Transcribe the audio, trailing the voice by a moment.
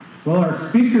Well, our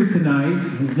speaker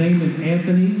tonight, his name is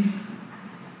Anthony.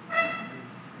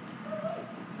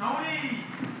 Tony!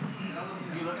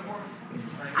 You looking for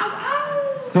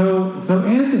him? So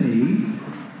Anthony,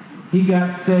 he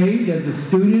got saved as a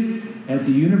student at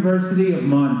the University of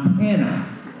Montana.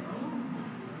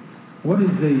 What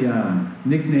is the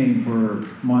nickname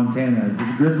for Montana? Is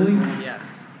it Grizzlies? Yes.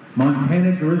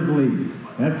 Montana Grizzlies.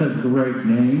 That's a great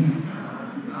name.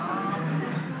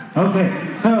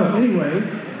 Okay, so anyway,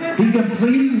 he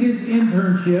completed his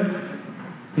internship,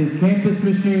 his campus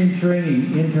missionary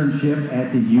training internship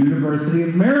at the University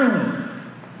of Maryland.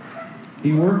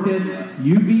 He worked at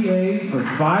UVA for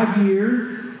 5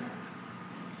 years,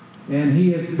 and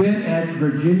he has been at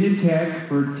Virginia Tech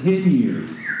for 10 years.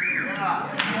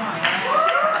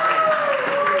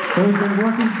 So he's been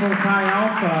working for Chi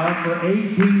Alpha for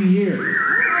 18 years.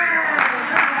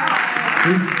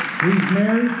 He's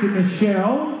married to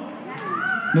Michelle.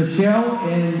 Michelle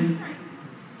and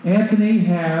Anthony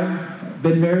have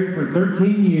been married for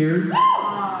 13 years.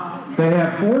 They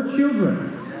have 4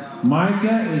 children.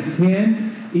 Micah is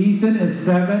 10, Ethan is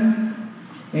 7,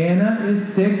 Anna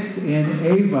is 6, and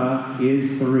Ava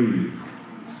is 3.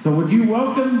 So would you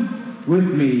welcome with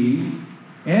me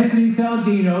Anthony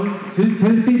Saladino to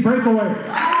Tennessee Breakaway.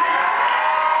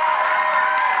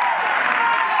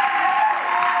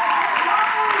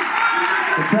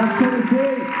 What's up,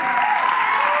 Tennessee?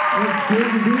 It's good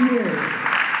to be here.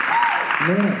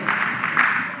 Man.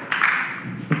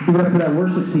 Let's give it up for that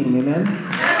worship team, amen?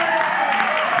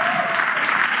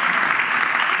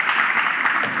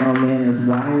 Oh man, there's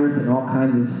wires and all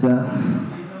kinds of stuff.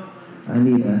 I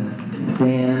need a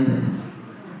stand.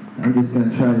 I'm just going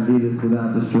to try to do this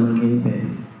without destroying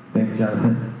anything. Thanks,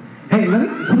 Jonathan. Hey,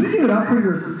 can you give it up for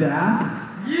your staff?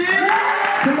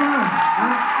 Yeah! Come on.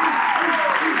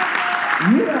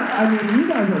 You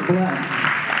guys are blessed.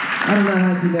 I don't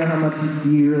know how much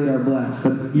you really are blessed,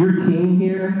 but your team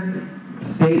here,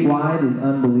 statewide, is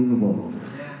unbelievable.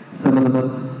 Some of the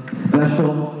most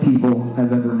special people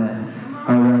I've ever met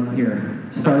are right here.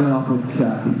 Starting off with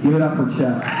Chuck. Give it up for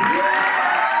Chuck.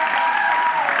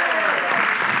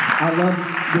 I love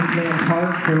this man's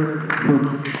heart for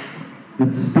the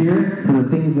Spirit, for the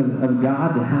things of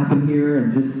God to happen here,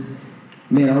 and just,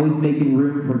 man, always making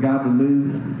room for God to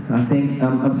move. I think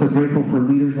I'm so grateful for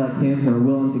leaders like him who are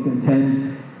willing to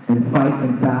contend and fight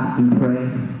and fast and pray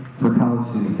for college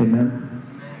students. Amen?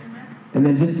 And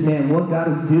then just, man, what God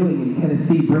is doing in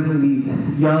Tennessee, bringing these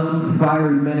young,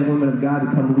 fiery men and women of God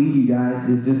to come lead you guys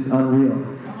is just unreal.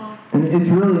 And it's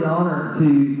really an honor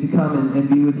to come and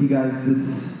be with you guys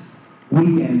this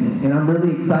weekend. And I'm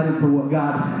really excited for what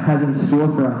God has in store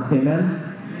for us. Amen?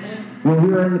 When we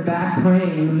were in the back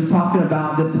praying, we were just talking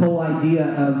about this whole idea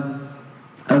of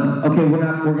okay, we're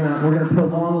gonna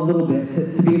prolong a little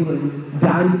bit to be able to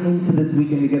dive into this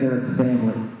weekend together as a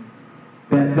family.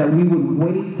 That we would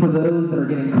wait for those that are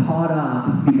getting caught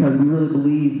up, because we really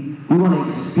believe we want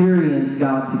to experience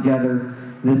God together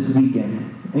this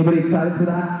weekend. Anybody excited for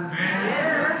that?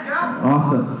 Yeah, let's go.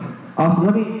 Awesome.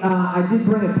 I did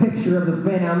bring a picture of the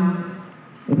fam.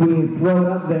 If we can throw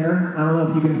it up there. I don't know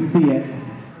if you can see it.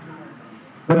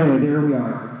 But anyway, there we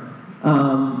are.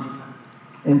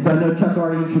 And so I know Chuck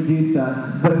already introduced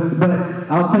us. But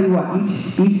I'll tell you what,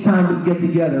 each time we get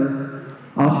together,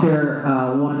 I'll share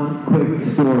one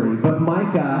quick story. But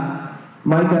Micah,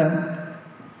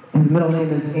 his middle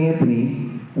name is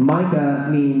Anthony. And Micah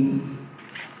means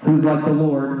who's like the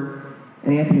Lord.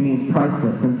 And Anthony means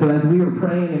priceless. And so as we were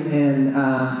praying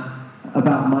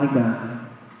about Micah,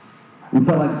 we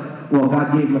felt like, well,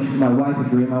 God gave my wife a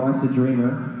dream. My wife's a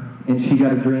dreamer. And she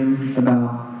got a dream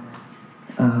about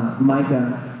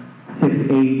Micah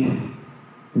 6:8.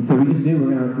 And so we just knew we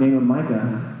were going to name him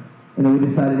Micah. And then we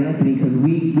decided Anthony, because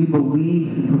we believe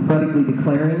in prophetically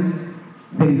declaring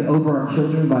things over our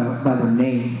children by their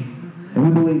name. And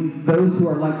we believe those who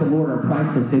are like the Lord are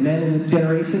priceless. Amen, in this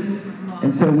generation.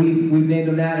 And so we've named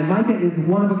him that. And Micah is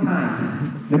one of a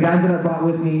kind. The guys that I brought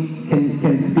with me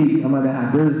can speak on my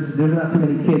behalf. There's not too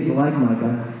many kids like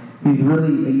Micah. He's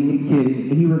really a unique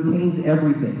kid. He retains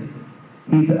everything.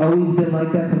 He's always been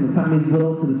like that from the time he's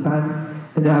little to the time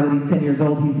and now that he's 10 years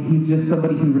old. He's just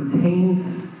somebody who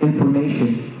retains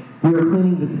information. We were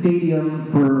cleaning the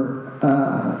stadium for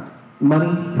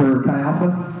money for Chi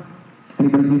Alpha.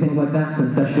 Anybody do things like that?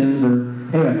 Concessions or...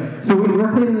 Anyway, so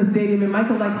we're cleaning the stadium, and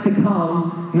Michael likes to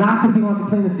come, not because he wants to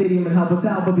clean the stadium and help us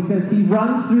out, but because he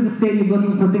runs through the stadium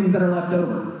looking for things that are left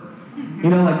over. You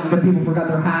know, like the people forgot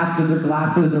their hats or their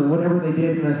glasses or whatever they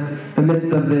did in the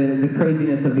midst of the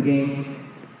craziness of the game.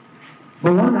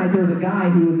 But one night there was a guy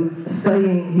who was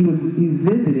studying, he was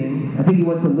visiting, I think he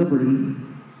went to Liberty,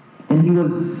 and he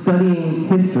was studying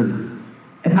history.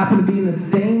 It happened to be in the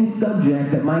same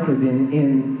subject that Micah's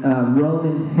in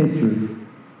Roman history.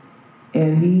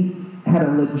 And he had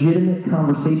a legitimate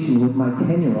conversation with my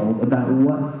 10-year-old about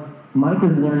what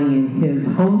Micah's learning in his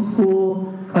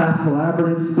homeschool, class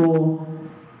collaborative school,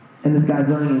 and this guy's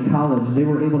learning in college. They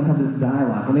were able to have this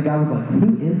dialogue. And the guy was like,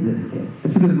 who is this kid?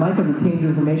 It's because Micah retains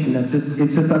information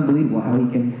it's just unbelievable how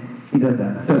he does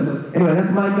that. So anyway,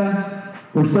 that's Micah.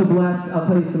 We're so blessed. I'll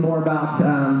tell you some more about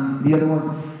the other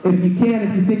ones. If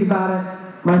you think about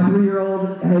it, my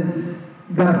 3-year-old has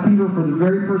got a fever for the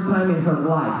very first time in her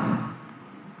life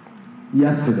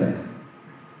yesterday.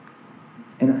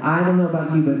 And I don't know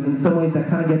about you, but in some ways that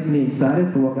kind of gets me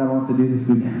excited for what God wants to do this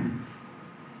weekend.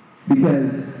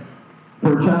 Because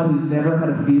for a child who's never had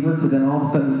a fever to then all of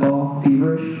a sudden fall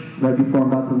feverish right before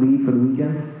I'm about to leave for the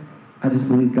weekend, I just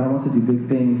believe God wants to do big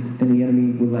things, and the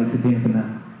enemy would like to dampen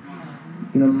that.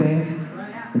 You know what I'm saying?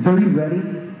 And so are you ready?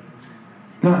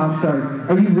 No, I'm sorry.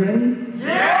 Are you ready?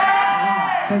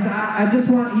 Yeah! Because I just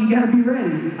want, you got to be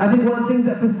ready. I think one of the things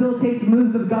that facilitates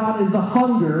moves of God is the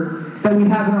hunger that we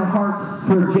have in our hearts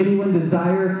for a genuine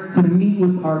desire to meet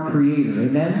with our Creator.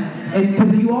 Amen? And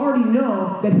because you already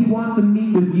know that He wants to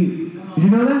meet with you. Did you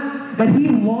know that? That He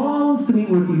longs to meet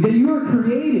with you. That you are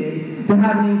created to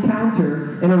have an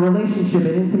encounter and a relationship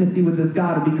and intimacy with this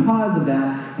God. And because of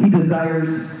that, He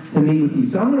desires to meet with you.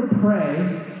 So I'm going to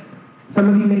pray. Some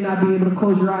of you may not be able to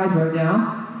close your eyes right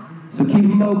now, so keep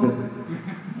them open.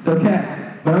 It's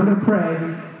okay. But I'm going to pray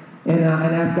and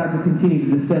ask God to continue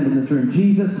to descend in this room.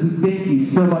 Jesus, we thank you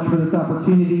so much for this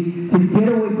opportunity to get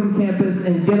away from campus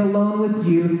and get alone with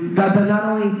you. God, to not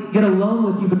only get alone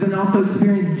with you, but then also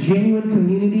experience genuine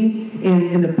community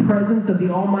in the presence of the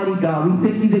Almighty God. We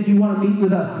thank you that you want to meet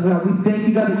with us. God, we thank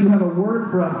you, God, that you have a word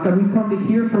for us. God, we've come to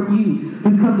hear from you.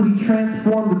 We've come to be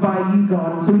transformed by you,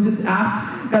 God. And so we just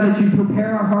ask, God, that you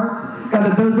prepare our hearts. God,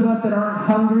 that those of us that aren't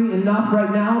hungry enough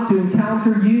right now to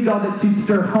encounter you, God, that you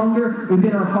stir hunger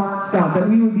within our hearts, God, that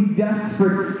we would be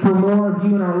desperate for more of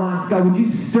you in our life. God, would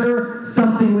you stir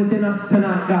something within us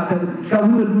tonight, God, that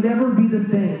God, we would never be the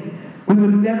same. We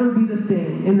would never be the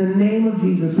same. In the name of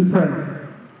Jesus, we pray.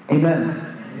 Amen.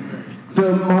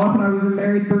 So my wife and I, we've been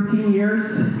married 13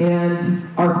 years, and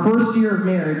our first year of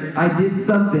marriage, I did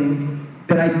something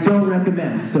that I don't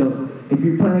recommend. So if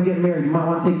you're planning on getting married, you might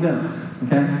want to take notes,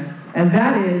 okay? And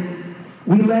that is,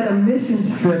 we led a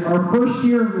mission trip our first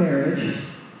year of marriage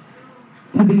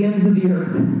to the ends of the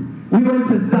earth. We went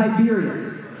to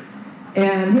Siberia.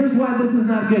 And here's why this is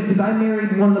not good, because I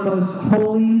married one of the most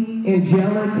holy,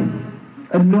 angelic,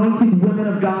 anointed women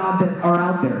of God that are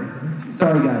out there.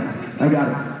 Sorry, guys. I got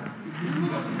it.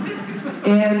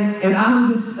 And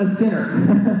I'm just a sinner.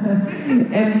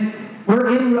 And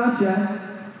we're in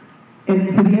Russia,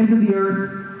 and to the ends of the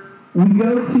earth, we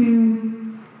go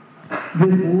to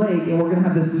this lake, and we're going to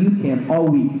have this youth camp all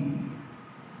week.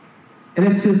 And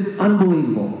it's just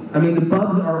unbelievable. I mean, the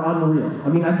bugs are unreal. I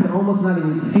mean, I can almost not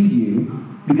even see you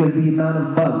because the amount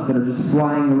of bugs that are just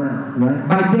flying around, right?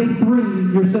 By day 3,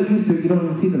 you're so used to it, you don't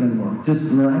even see them anymore. It's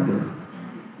just miraculous.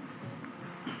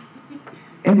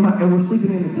 And we're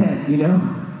sleeping in a tent, you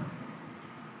know?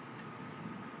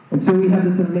 And so we have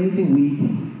this amazing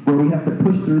week where we have to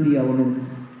push through the elements.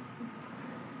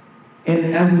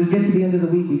 And as we get to the end of the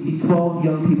week, we see 12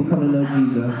 young people come to know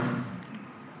Jesus.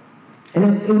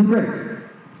 And it was great.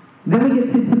 Then we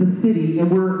get to the city,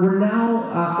 and we're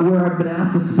now where I've been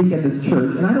asked to speak at this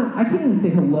church. And I can't even say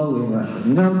hello in Russian.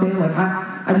 You know what I'm saying? Like,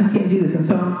 I just can't do this. And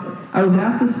so I was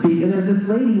asked to speak, and there's this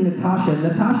lady, Natasha.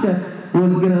 Natasha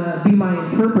was going to be my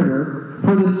interpreter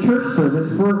for this church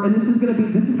service, and this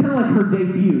is kind of like her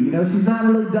debut, you know? She's not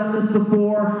really done this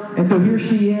before, and so here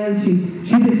she is.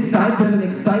 She's excited. There's an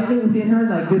excitement within her,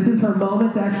 like this is her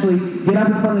moment to actually get up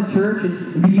in front of the church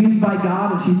and be used by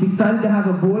God, and she's excited to have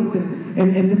a voice,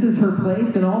 and this is her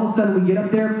place, and all of a sudden we get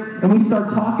up there, and we start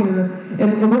talking,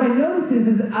 and what I notice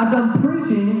is as I'm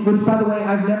preaching, which by the way,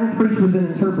 I've never preached with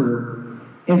an interpreter,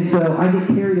 and so I get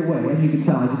carried away, as you can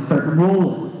tell. I just start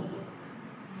rolling.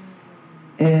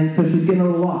 And so she's getting a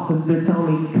little lost. So they're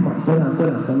telling me, come on, slow down, slow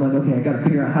down. So I'm like, okay, I got to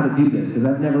figure out how to do this because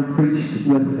I've never preached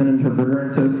with an interpreter.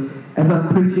 And so as I'm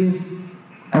preaching,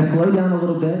 I slow down a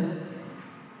little bit.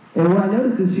 And what I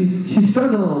notice is she's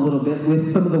struggling a little bit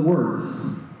with some of the words.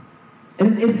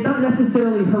 And it's not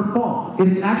necessarily her fault.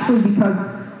 It's actually because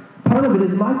part of it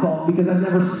is my fault because I've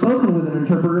never spoken with an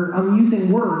interpreter. I'm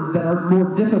using words that are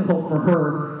more difficult for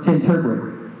her to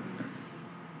interpret.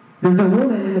 There's a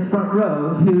woman in the front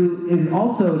row who is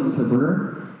also an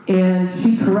interpreter, and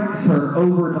she corrects her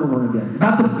over and over again.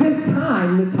 About the 5th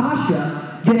time,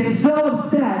 Natasha gets so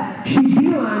upset, she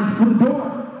beelines for the door.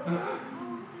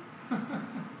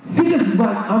 just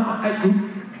like,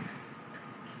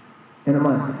 and I'm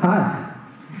like, hi.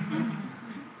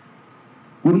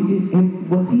 What do you do? And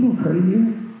what's even crazier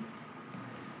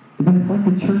is that it's like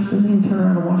the church doesn't even turn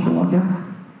around and watch her walk out.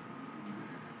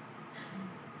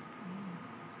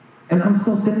 And I'm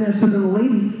still sitting there, so the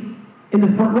lady in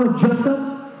the front row jumps up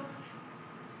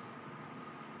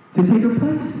to take her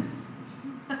place.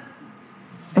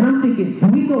 And I'm thinking, do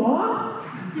we go on?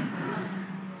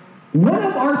 One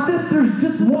of our sisters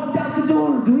just walked out the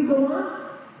door. Do we go on?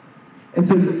 And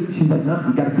so she's like, no,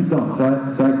 you got to keep going.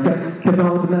 So I kept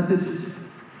on with the message.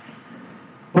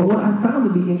 But what I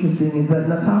found to be interesting is that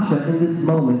Natasha, in this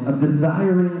moment of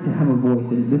desiring to have a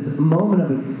voice, in this moment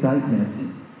of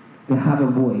excitement to have a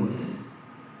voice,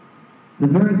 the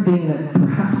very thing that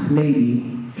perhaps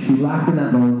maybe she lacked in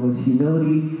that moment was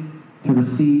humility to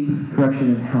receive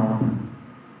correction and help.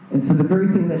 And so the very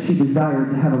thing that she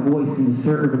desired to have a voice and to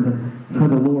serve and for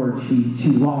the Lord, she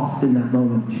lost in that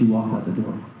moment. She walked out the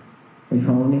door. Are you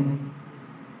following me?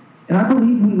 And I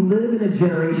believe we live in a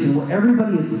generation where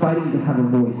everybody is fighting to have a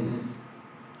voice.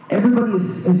 Everybody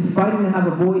is fighting to have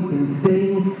a voice and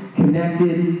staying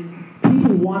connected.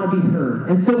 People want to be heard.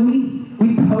 And so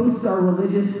we post our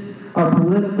religious, our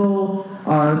political,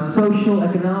 our social,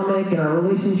 economic, and our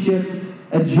relationship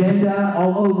agenda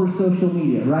all over social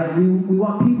media, right? We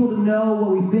want people to know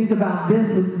what we think about this,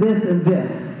 and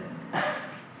this.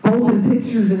 Both in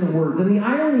pictures and in words. And the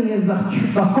irony is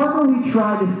the harder we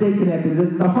try to stay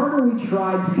connected, the harder we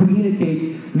try to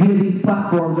communicate via these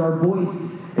platforms, our voice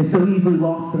is so easily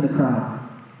lost in the crowd.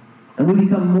 And we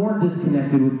become more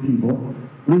disconnected with people,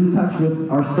 lose touch with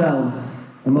ourselves,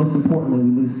 and most importantly,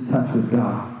 we lose touch with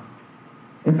God.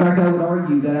 In fact, I would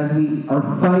argue that as we are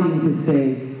fighting to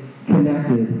stay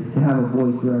connected, to have a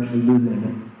voice, we're actually losing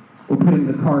it. We're putting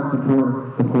the cart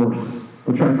before the horse.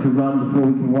 We're trying to run before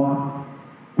we can walk.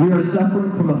 We are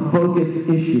suffering from a focus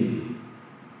issue.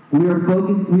 We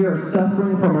are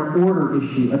suffering from an order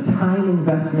issue, a time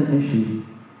investment issue.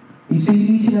 You see,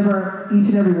 each and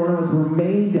every one of us were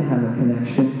made to have a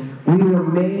connection. We were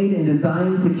made and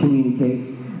designed to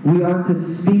communicate. We are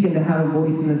to speak and to have a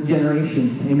voice in this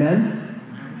generation. Amen?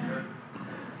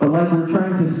 But like we're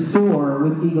trying to soar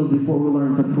with eagles before we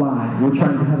learn to fly, we're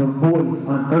trying to have a voice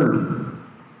on earth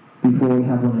before we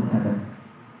have one in heaven.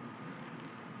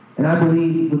 And I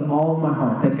believe with all of my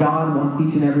heart that God wants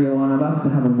each and every one of us to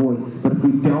have a voice. But if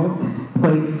we don't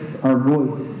place our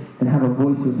voice and have a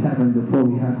voice with heaven before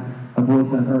we have a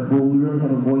voice on earth, will we really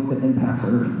have a voice that impacts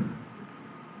earth?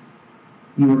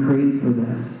 You were created for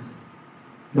this.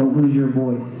 Don't lose your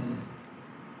voice.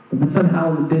 But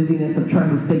somehow in the busyness of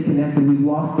trying to stay connected, we've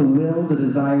lost the will, the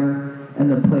desire, and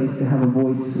the place to have a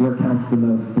voice where it counts the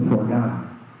most before God.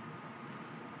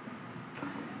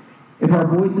 If our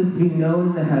voice is to be known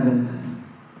in the heavens,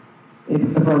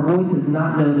 if our voice is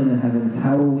not known in the heavens,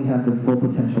 how will we have the full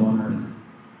potential on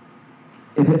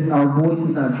earth? If our voice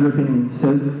is not dripping and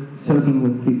soaking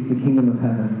with the kingdom of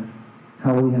heaven,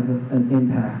 how will we have an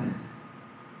impact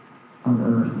on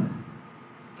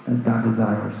earth as God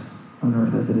desires, on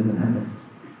earth as it is in heaven?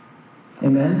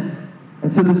 Amen?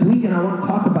 And so this weekend I want to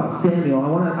talk about Samuel.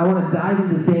 I want to dive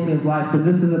into Samuel's life because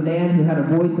this is a man who had a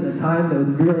voice in a time that was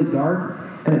really dark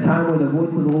and a time where the voice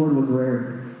of the Lord was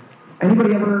rare.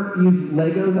 Anybody ever use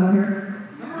Legos out here?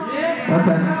 Yeah.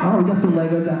 Okay. Oh, we got some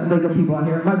Lego people out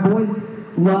here. My boys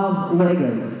love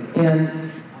Legos.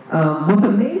 And what's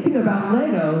amazing about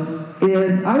Legos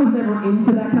is I was never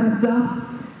into that kind of stuff.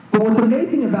 But what's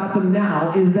amazing about them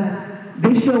now is that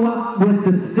they show up with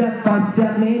the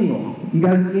step-by-step manual. You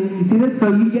guys, you see this?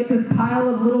 So you get this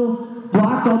pile of little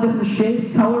blocks, all different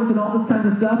shapes, colors, and all this kind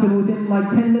of stuff, and within like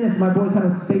 10 minutes, my boys had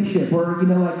a spaceship, or,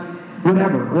 like,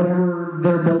 whatever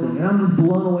they're building. And I'm just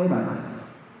blown away by this.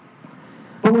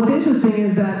 But what's interesting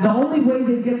is that the only way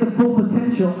they get the full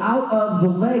potential out of the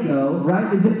Lego,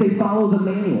 right, is if they follow the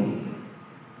manual.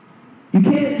 You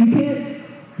can't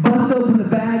bust open the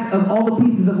bag of all the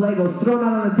pieces of Legos, throw it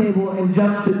out on the table, and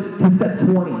jump to step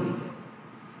 20.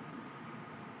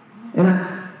 And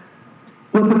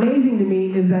what's amazing to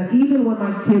me is that even when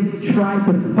my kids try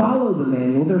to follow the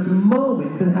manual, there's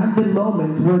moments, and have been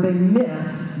moments, where they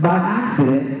miss, by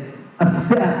accident, a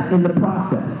step in the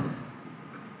process.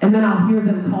 And then I'll hear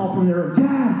them call from their room,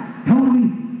 "Dad, help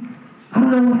me. I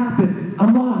don't know what happened.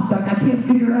 I'm lost. I can't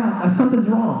figure it out. Something's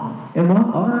wrong." And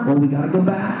all right, we got to go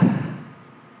back.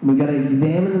 We got to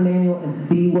examine the manual and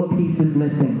see what piece is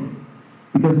missing.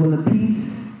 Because when the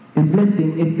piece is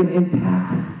missing, it's going to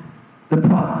impact the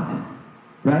product,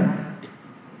 right?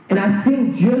 And I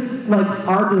think just like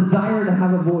our desire to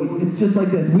have a voice, it's just like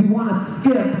this. We want to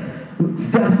skip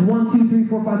steps 1, 2, 3,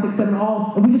 4, 5, 6, 7,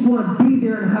 all, and we just want to be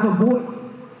there and have a voice.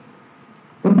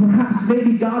 perhaps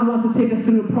maybe God wants to take us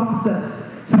through a process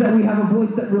so that we have a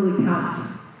voice that really counts.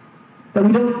 That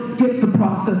we don't skip the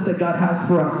process that God has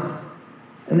for us.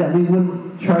 And that we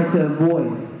wouldn't try to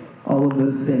avoid all of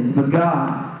those things. But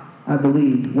God, I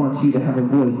believe, wants you to have a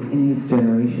voice in this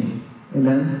generation.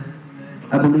 Amen?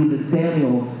 I believe the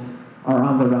Samuels are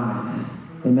on the rise.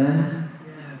 Amen?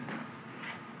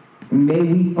 May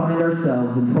we find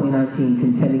ourselves in 2019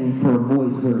 contending for a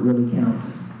voice where it really counts.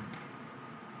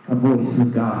 A voice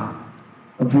with God.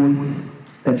 A voice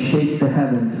that shakes the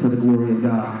heavens for the glory of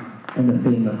God and the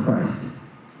fame of Christ.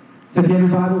 So if you have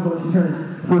your Bibles, I want you to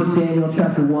turn to 1 Samuel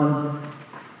chapter 1.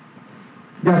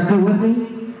 You guys still with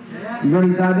me? Yeah. You ready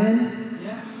to dive in?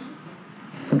 Yeah.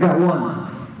 I've got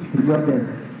one. It's right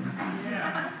there.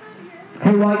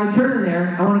 Hey, while you're turning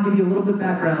there, I want to give you a little bit of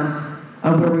background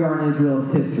on where we are in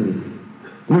Israel's history.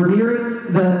 We're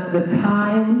nearing the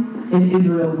time in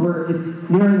Israel where it's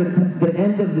nearing the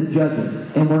end of the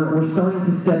Judges, and we're starting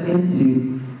to step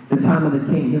into the time of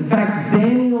the kings. In fact,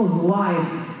 Samuel's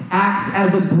life acts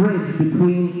as a bridge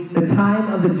between the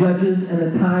time of the Judges and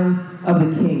the time of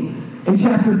the kings. In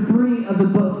chapter 3 of the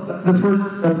book, the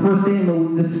first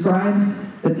Samuel describes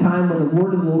the time when the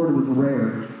word of the Lord was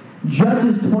rare.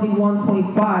 Judges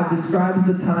 21:25 describes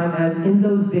the time as in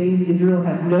those days Israel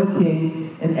had no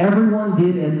king, and everyone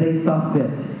did as they saw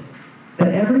fit.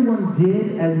 That everyone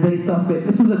did as they saw fit.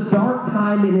 This was a dark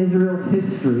time in Israel's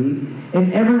history,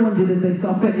 and everyone did as they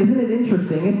saw fit. Isn't it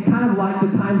interesting? It's kind of like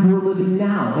the times we're living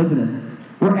now, isn't it?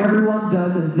 Where everyone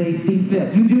does as they see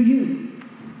fit. You do you.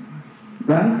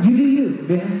 Right? You do you,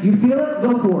 man. You feel it?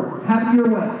 Go for it. Have it your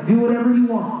way. Do whatever you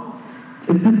want.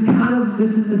 It's this kind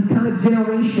of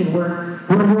generation where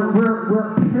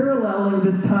we're paralleling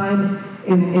this time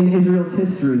in Israel's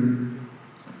history.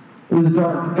 It was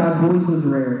dark. God's voice was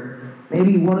rare.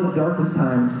 Maybe one of the darkest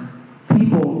times.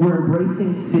 People were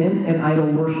embracing sin and idol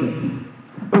worship.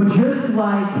 But just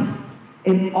like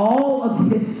in all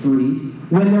of history,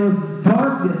 when there was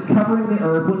darkness covering the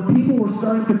earth, when people were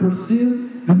starting to pursue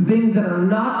the things that are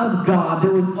not of God,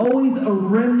 there was always a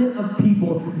remnant of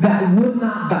people that would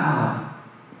not bow.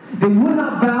 They would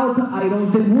not bow to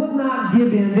idols. They would not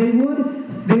give in. They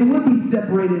would be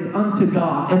separated unto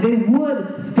God. And they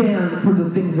would stand for the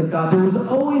things of God. There was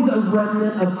always a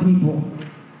remnant of people.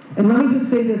 And let me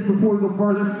just say this before we go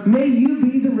further. May you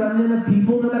be the remnant of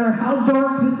people, no matter how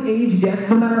dark this age gets,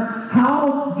 no matter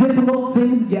how difficult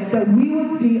things get, that we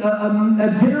would see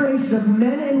a generation of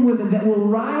men and women that will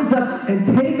rise up and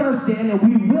take our stand, and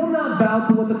we will not bow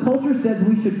to what the culture says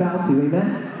we should bow to.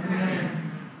 Amen?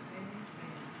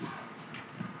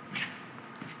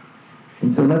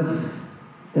 And so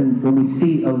and when we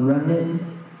see a remnant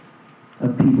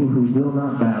of people who will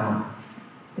not bow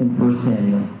in 1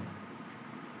 Samuel,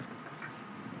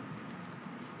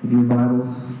 if your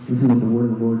Bibles, this is what the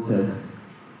word of the Lord says.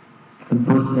 In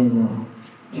 1 Samuel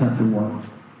chapter 1,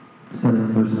 starting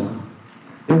in verse 1.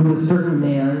 There was a certain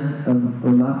man of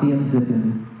Ramathaim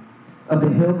Ziphim, of the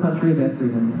hill country of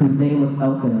Ephraim, whose name was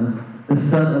Elkanah, the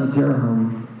son of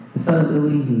Jeroham, the son of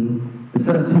Elihu, the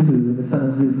son of Tuhu, the son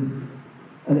of Zuph,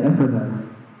 an Ephrathite.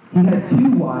 He had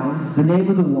 2 wives. The name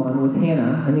of the one was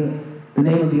Hannah, and the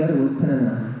name of the other was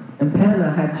Peninnah. And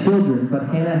Peninnah had children, but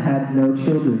Hannah had no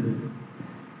children.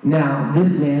 Now,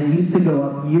 this man used to go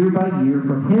up year by year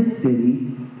from his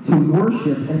city to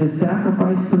worship and to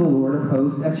sacrifice to the Lord of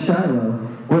hosts at Shiloh,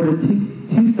 where the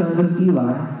two sons of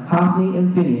Eli, Hophni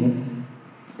and Phinehas,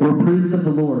 were priests of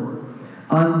the Lord.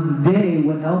 On the day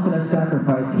when Elkanah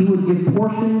sacrificed, he would give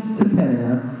portions to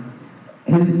Peninnah,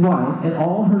 his wife, and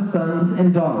all her sons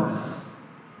and daughters.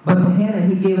 But to Hannah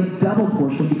he gave a double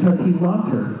portion because he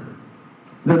loved her,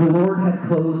 though the Lord had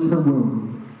closed her womb.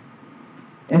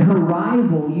 And her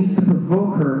rival used to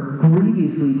provoke her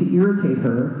grievously to irritate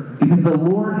her because the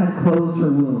Lord had closed her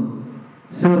womb.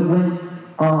 So it went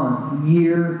on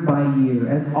year by year.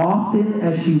 As often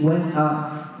as she went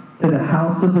up to the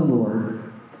house of the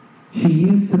Lord, she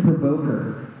used to provoke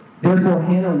her. Therefore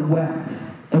Hannah wept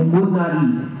and would not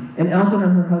eat. And Elkanah,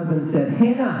 her husband, said,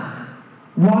 Hannah,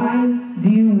 why do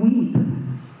you weep?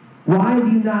 Why do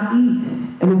you not eat?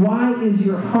 And why is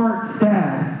your heart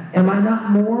sad? Am I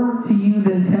not more to you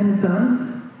than 10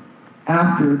 sons?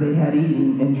 After they had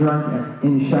eaten and drunk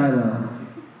in Shiloh,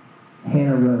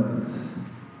 Hannah rose.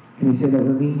 Can you say that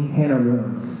with me? Hannah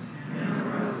rose.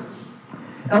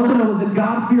 Elkanah was a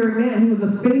God-fearing man. He was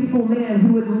a faithful man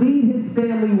who would lead his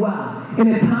family well.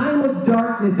 In a time of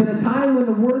darkness, in a time when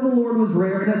the word of the Lord was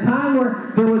rare, in a time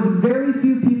where there was very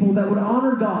few people that would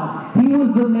honor God, he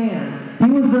was the man. He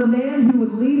was the man who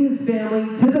would lead his family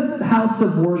to the house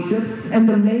of worship and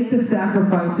to make the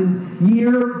sacrifices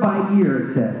year by year,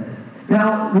 it says.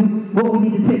 Now, what we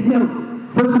need to take note,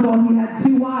 first of all, he had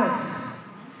 2 wives.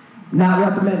 Not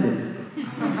recommended.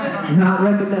 Not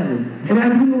recommended. And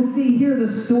as we will see here,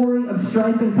 the story of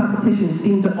strife and competition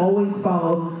seems to always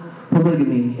follow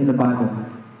polygamy in the Bible.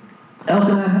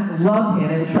 Elkanah loved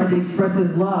Hannah and tried to express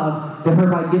his love to her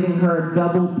by giving her a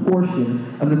double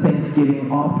portion of the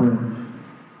Thanksgiving offering.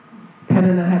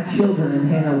 Peninnah had children and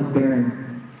Hannah was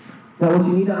barren. Now what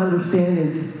you need to understand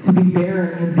is to be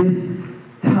barren in this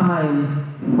time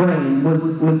frame was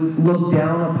looked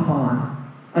down upon.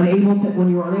 When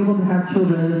you were unable to have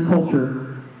children in this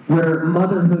culture, where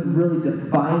motherhood really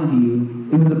defined you,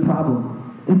 it was a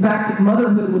problem. In fact,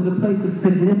 motherhood was a place of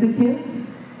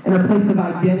significance and a place of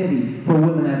identity for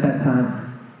women at that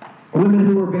time. Women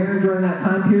who were barren during that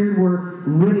time period were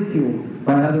ridiculed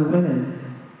by other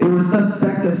women. They were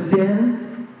suspect of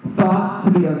sin, thought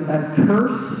to be as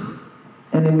cursed,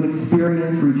 and they would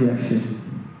experience rejection.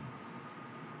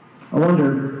 I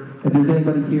wonder if there's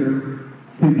anybody here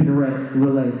who can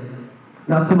relate.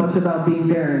 Not so much about being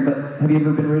barren, but have you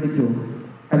ever been ridiculed?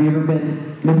 Have you ever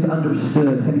been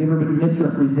misunderstood? Have you ever been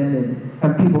misrepresented?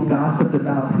 Have people gossiped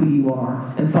about who you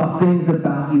are and thought things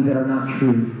about you that are not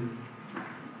true?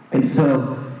 If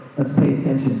so, let's pay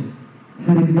attention. This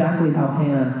is exactly how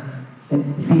Hannah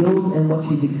feels and what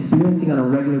she's experiencing on a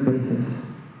regular basis.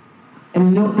 And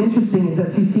you know what's interesting is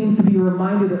that she seems to be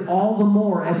reminded of all the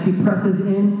more as she presses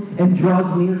in and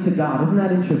draws near to God. Isn't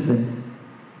that interesting?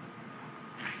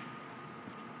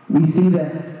 We see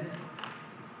that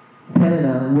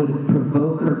Peninnah would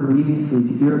provoke her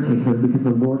grievously to irritate her because the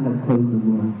Lord has closed the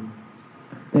womb.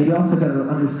 Now you also got to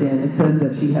understand, it says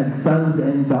that she had sons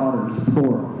and daughters,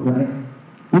 plural, right?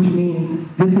 Which means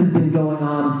this has been going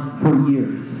on for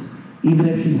years. Even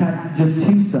if she had just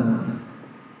 2 sons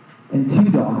and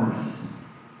 2 daughters.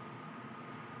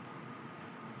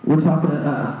 We're talking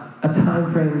a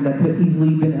time frame that could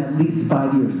easily been at least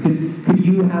 5 years. Could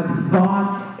you have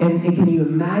thought, and can you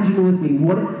imagine with me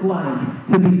what it's like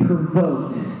to be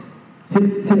provoked,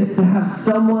 to have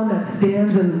someone that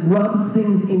stands and rubs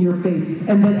things in your face,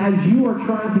 and then as you are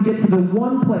trying to get to the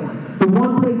one place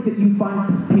that you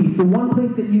find peace, the one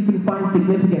place that you can find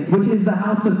significance, which is the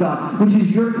house of God, which is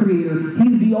your Creator.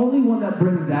 He's the only one that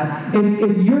brings that.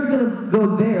 If you're going to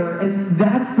go there, and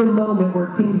that's the moment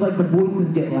where it seems like the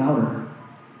voices get louder.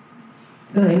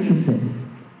 Isn't that interesting?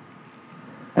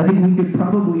 I think we could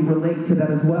probably relate to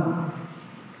that as well.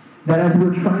 That as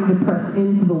we're trying to press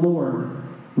into the Lord,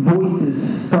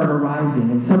 voices start arising.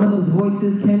 And some of those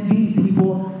voices can be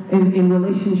people in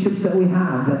relationships that we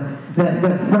have. That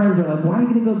friends are like, why are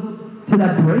you going to go to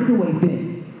that breakaway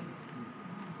thing?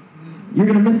 You're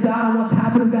going to miss out on what's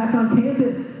happening back on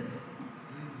campus.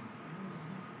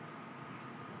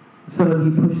 So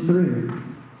you push through.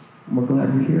 And we're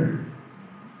glad you're here.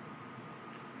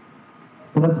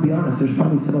 But let's be honest, there's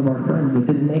probably some of our friends that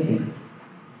didn't make it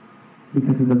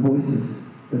because of the voices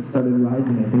that started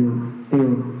rising as they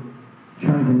were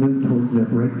trying to move towards their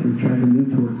breakthrough, trying to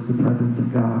move towards the presence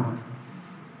of God.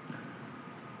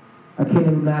 I can't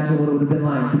imagine what it would have been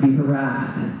like to be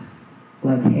harassed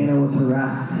like Hannah was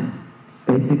harassed,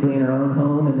 basically in her own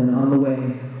home and then on the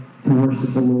way to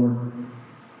worship the Lord.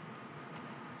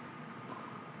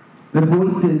 The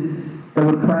voices that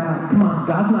would cry out, come on,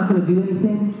 God's not going to do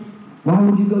anything. Why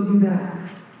would you go do that?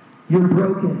 You're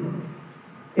broken.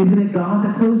 Isn't it God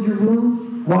that closed your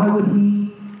womb? Why would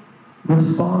He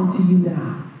respond to you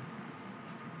now?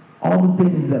 All the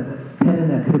things that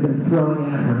Peninnah could have been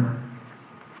throwing at her.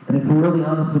 And if we're really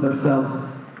honest with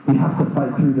ourselves, we have to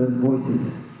fight through those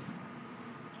voices.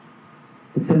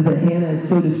 It says that Hannah is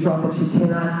so distraught that she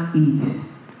cannot eat.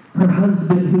 Her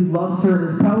husband, who loves her,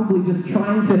 is probably just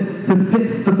trying to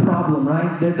fix the problem,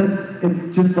 right?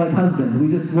 It's just like husbands.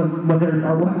 We just, when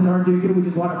our wives aren't doing good, we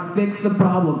just want to fix the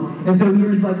problem. And so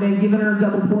here's like, man, giving her a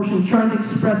double portion, trying to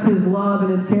express his love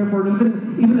and his care for her.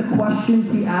 Even the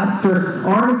questions he asks her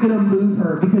aren't going to move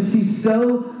her because she's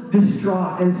so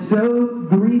distraught and so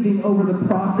grieving over the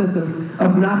process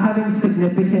of not having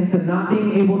significance and not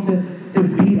being able to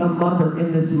be a mother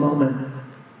in this moment.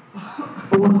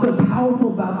 But what's so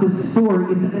powerful about this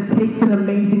story is that it takes an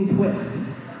amazing twist.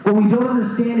 What we don't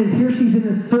understand is here she's in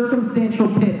this circumstantial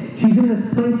pit. She's in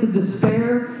this place of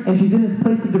despair, and she's in this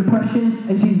place of depression,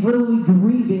 and she's literally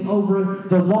grieving over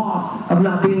the loss of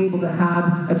not being able to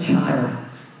have a child.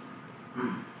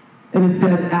 And it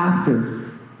says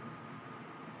after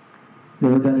they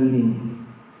were done eating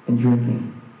and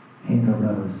drinking, Hannah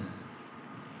rose.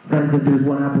 Friends, if there's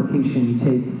one application you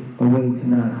take away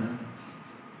tonight,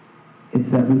 it's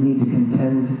that we need to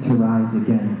contend to rise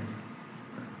again.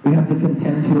 We have to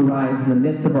contend to arise in the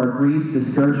midst of our grief,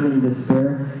 discouragement, and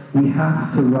despair. We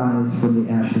have to rise from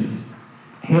the ashes.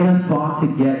 Hannah fought to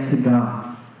get to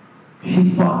God.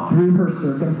 She fought through her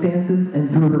circumstances and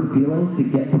through her feelings to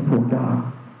get before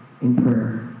God in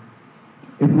prayer.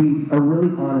 If we are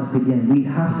really honest again, we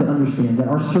have to understand that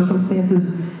our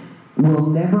circumstances will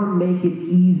never make it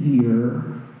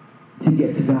easier to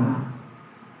get to God.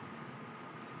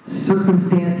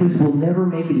 Circumstances will never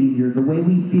make it easier. The way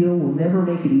we feel will never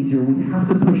make it easier. We have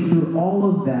to push through all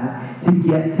of that to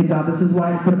get to God. This is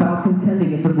why it's about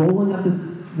contending. It's rolling up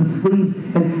the sleeves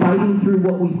and fighting through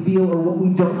what we feel or what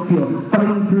we don't feel.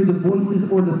 Fighting through the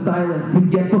voices or the silence to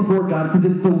get before God,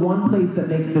 because it's the one place that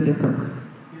makes the difference.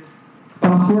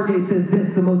 Bob Sorge says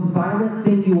this: the most violent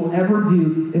thing you will ever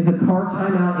do is a car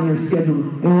timeout in your schedule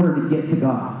in order to get to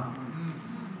God.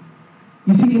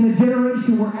 You see, in a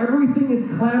generation where everything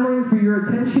is clamoring for your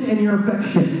attention and your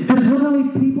affection, there's literally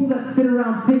people that sit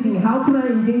around thinking, how can I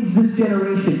engage this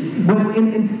generation? When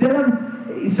instead of,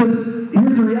 so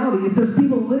here's the reality: if there's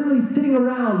people literally sitting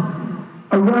around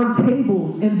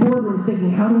tables and boardrooms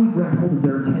thinking, how do we grab hold of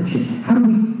their attention? How do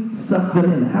we suck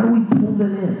them in? How do we pull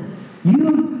them in?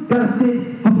 You've got to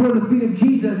sit before the feet of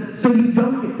Jesus so you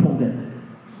don't get pulled in.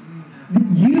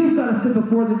 You've got to sit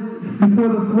before the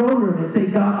throne room and say,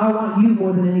 God, I want you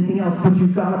more than anything else, but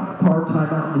you've got to carve time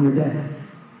out in your day.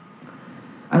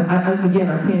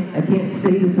 I can't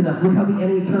say this enough. Look how the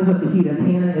enemy turns up the heat as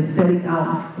Hannah is setting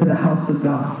out to the house of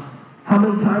God. How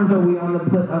many times are we on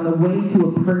the way to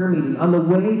a prayer meeting, on the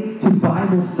way to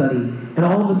Bible study, and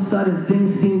all of a sudden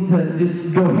things seem to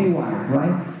just go haywire,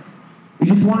 right? You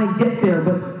just want to get there,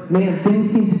 but man,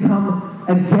 things seem to come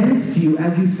against you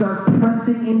as you start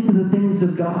pressing into the things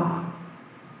of God.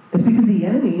 It's because the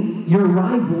enemy, your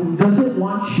rival, doesn't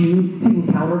want you to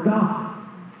encounter God.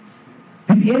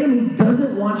 The enemy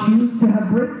doesn't want you to have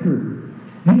breakthrough.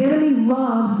 The enemy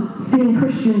loves seeing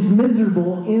Christians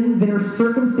miserable in their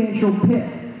circumstantial pit.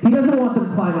 He doesn't want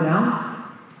them climbing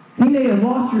out. He may have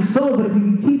lost your soul, but if he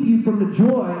can keep you from the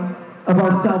joy of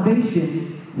our salvation,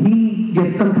 he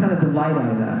gets some kind of delight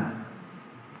out of that.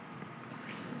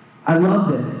 I love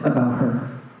this about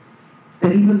her.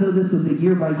 That even though this was a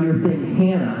year-by-year thing,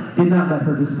 Hannah did not let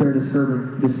her despair,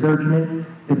 discouragement,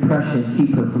 depression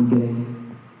keep her from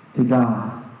getting to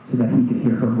God so that he could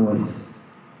hear her voice.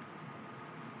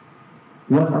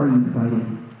 What are you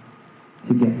fighting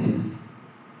to get to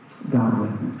God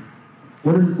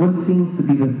with? What seems to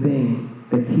be the thing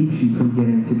that keeps you from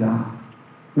getting to God?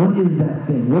 What is that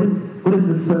thing? What is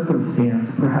the circumstance,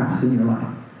 perhaps, in your life?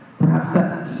 Perhaps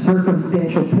that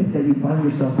circumstantial pit that you find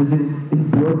yourself is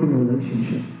broken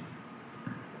relationship.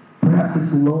 Perhaps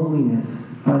it's loneliness,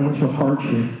 financial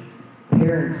hardship,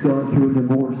 parents going through a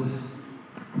divorce,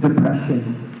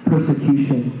 depression,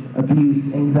 persecution,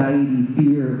 abuse, anxiety,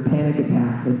 fear, panic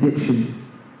attacks, addictions.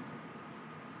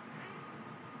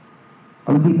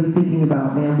 I was even thinking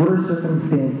about, man, what are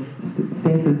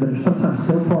circumstances that are sometimes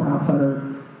so far outside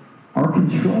our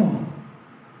control,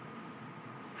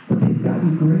 but they've got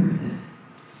you gripped.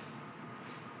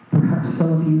 Perhaps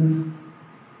some of you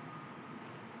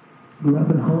grew up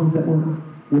in homes that were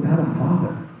without a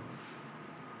father,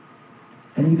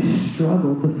 and you've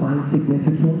struggled to find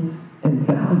significance and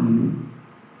value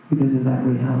because of that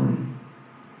reality.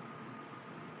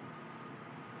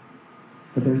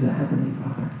 But there's a heavenly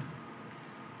Father.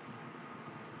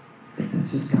 It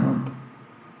says, just come.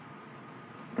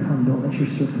 Come, don't let your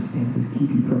circumstances keep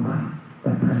you from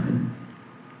my presence.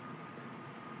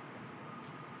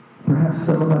 Perhaps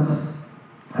some of us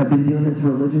have been doing this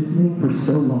religious thing for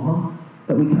so long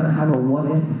that we kind of have a what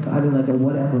if, like a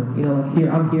whatever. Like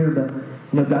I'm here,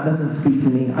 but God doesn't speak to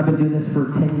me. I've been doing this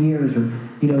for 10 years, or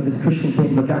this Christian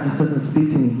thing, but God just doesn't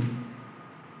speak to me.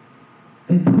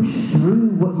 And push through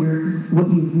what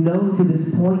you've known to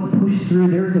this point. Push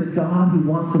through. There's a God who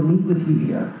wants to meet with you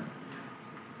here.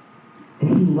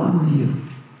 And he loves you.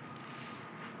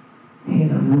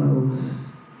 Hannah rose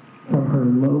from her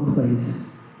low place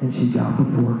and she got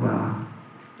before God.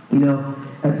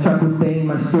 As Chuck was saying,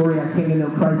 my story, I came to know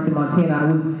Christ in Montana.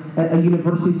 I was a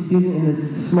university student in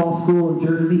this small school in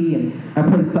Jersey, and I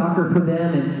played soccer for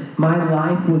them, and my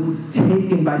life was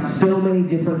taken by so many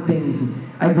different things.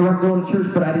 I grew up going to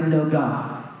church, but I didn't know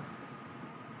God.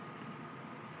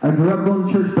 I grew up going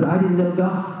to church, but I didn't know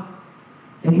God.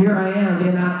 And here I am,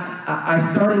 and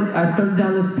I started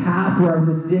down this path where I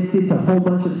was addicted to a whole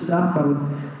bunch of stuff. I was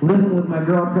living with my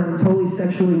girlfriend, totally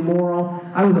sexually immoral.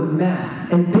 I was a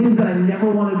mess. And things that I never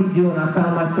wanted to be doing, I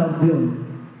found myself doing.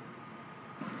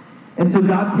 And so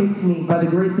God takes me, by the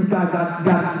grace of God,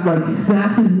 God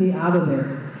snatches me out of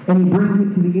there. And he brings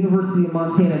me to the University of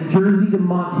Montana, Jersey to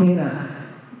Montana.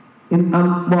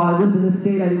 while I lived in this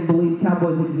state, I didn't believe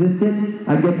cowboys existed.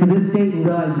 I get to this state and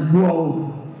realize,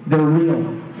 whoa, they're real.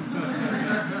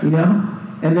 You know?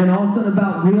 And then all of a sudden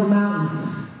about real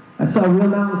mountains. I saw real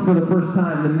mountains for the first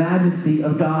time. The majesty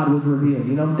of God was revealed.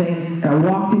 You know what I'm saying? And I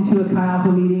walked into a Chi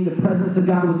Alpha meeting. The presence of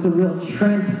God was so real. It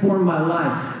transformed my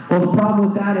life. Well, the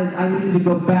problem with that is I needed to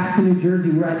go back to New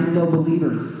Jersey where I didn't know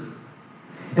believers.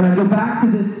 And I go back to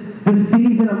this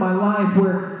season of my life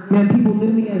where, man, people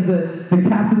knew me as the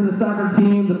captain of the soccer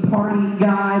team, the party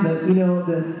guy,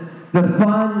 the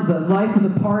fun, the life of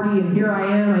the party. And here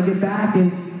I am. I get back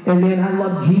and man, I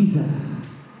love Jesus.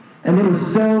 And they were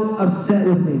so upset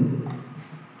with me.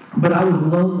 But I was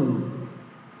lonely.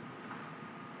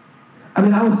 I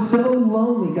mean, I was so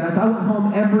lonely, guys. I went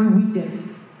home every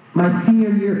weekend. My senior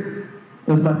year.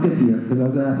 It was my 5th year, because I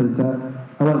was an athlete, so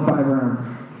I went 5 rounds.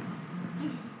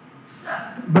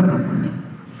 But,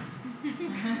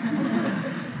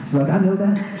 like, I know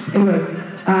that. Anyway,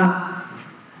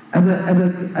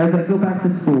 as I go back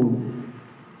to school,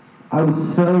 I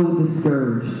was so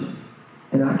discouraged.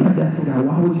 And I kept asking God,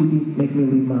 why would you make me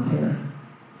leave Montana?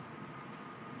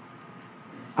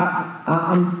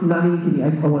 I'm not even kidding.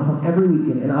 I went home every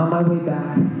weekend, and on my way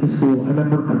back to school, I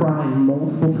remember crying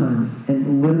multiple times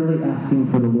and literally asking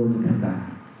for the Lord to come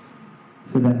back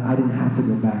so that I didn't have to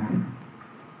go back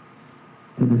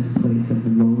to this place of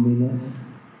loneliness.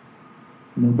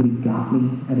 Nobody got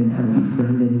me. I didn't have a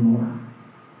friend anymore.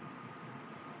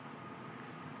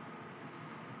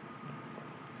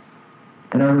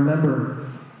 And I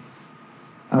remember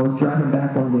I was driving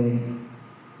back one day,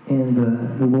 and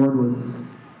the Lord was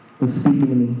speaking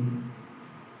to me.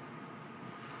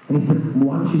 And he said, well,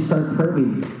 why don't you start a prayer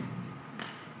meeting?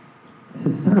 I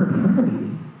said, start a prayer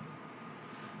meeting?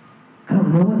 I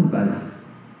don't know anybody.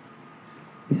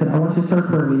 He said, I want you to start a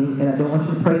prayer meeting, and I don't want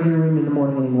you to pray in your room in the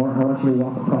morning anymore. I want you to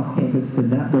walk across campus to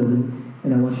that building,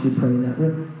 and I want you to pray in that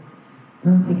room.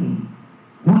 And I'm thinking,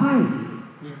 why?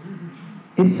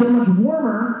 It's so much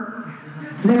warmer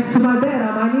next to my bed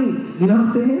on my knees. You know what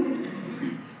I'm saying?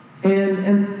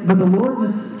 But the Lord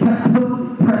just kept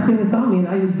pressing this on me, and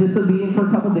I was disobedient for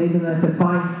a couple days, and then I said,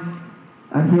 fine,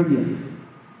 I hear you.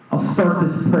 I'll start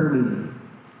this prayer meeting.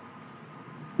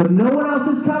 But no one else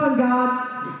is coming,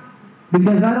 God,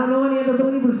 because I don't know any other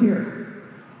believers here.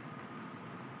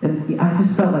 And I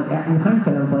just felt like, in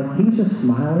hindsight, I was like, he was just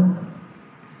smiling.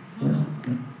 You know,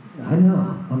 I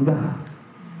know, I'm God.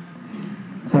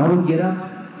 So I would get up,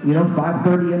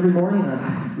 5:30 every morning, and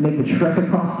I'd make a trek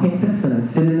across campus, and I'd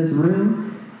sit in this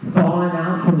room, falling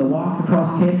out from the walk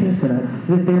across campus, and I'd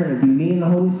sit there, and it'd be me and the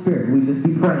Holy Spirit. We'd just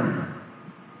be praying.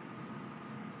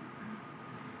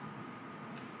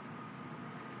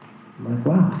 I'm like,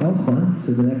 wow, that was fun.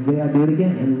 So the next day I'd do it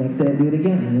again, and the next day I'd do it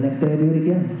again, and the next day I'd do it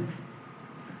again.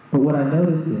 But what I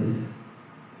noticed is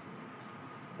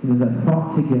I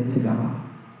fought to get to God.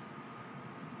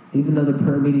 Even though the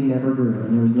prayer meeting never grew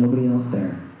and there was nobody else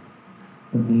there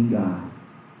but me and God.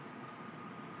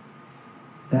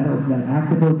 That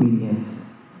act of obedience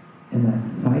and that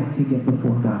fight to get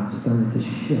before God started to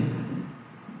shift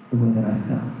the way that I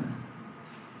felt.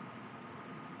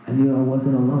 I knew I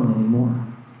wasn't alone anymore.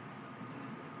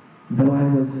 Though I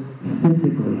was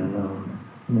physically alone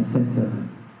in the sense of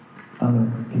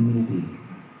other community,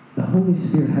 the Holy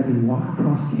Spirit had me walk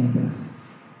across campus.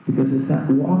 Because it's that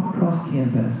walk across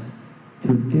campus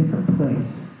to a different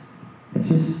place that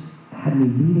just had me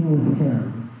meeting with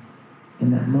Him in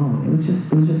that moment. It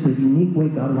was just a unique way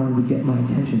God wanted to get my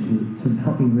attention to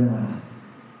help me realize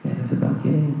that it's about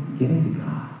getting to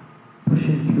God,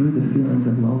 pushing through the feelings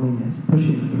of loneliness,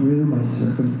 pushing through my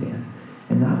circumstance,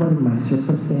 and not letting my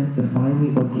circumstance define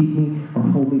me or keep me or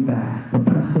hold me back, but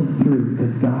pressing through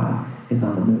because God is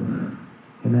on the move.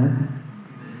 Amen?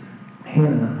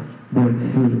 Hannah breaks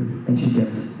through and she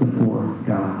gets before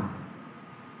God.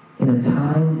 In a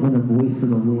time when the voice of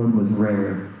the Lord was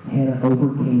rare, Hannah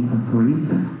overcame her grief,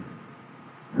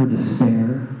 her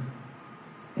despair,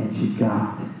 and she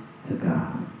got to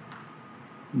God.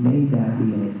 May that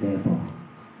be an example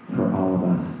for all of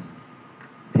us.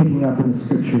 Picking up in the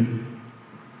scripture,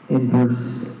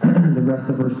 the rest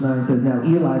of verse 9 says, Now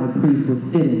Eli the priest was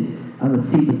sitting on the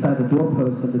seat beside the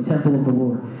doorpost of the temple of the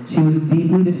Lord. She was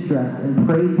deeply distressed and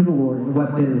prayed to the Lord and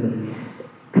wept bitterly.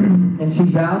 And she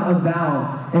vowed a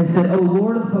vow and said, O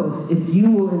Lord of hosts, if you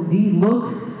will indeed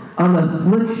look on the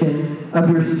affliction of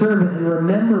your servant and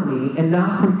remember me and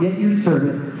not forget your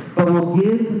servant, but will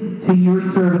give to your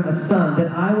servant a son,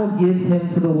 then I will give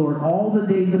him to the Lord all the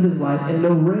days of his life, and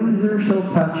no razor shall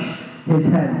touch his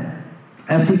head.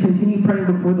 As she continued praying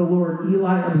before the Lord,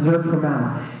 Eli observed her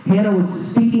mouth. Hannah was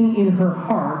speaking in her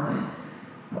heart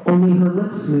Only her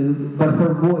lips moved, but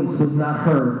her voice was not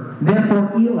heard.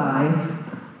 Therefore Eli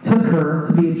took her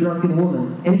to be a drunken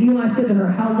woman. And Eli said to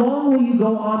her, how long will you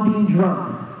go on being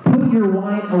drunk? Put your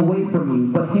wine away from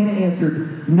you. But Hannah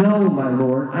answered, no, my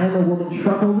lord, I am a woman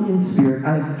troubled in spirit.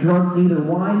 I have drunk neither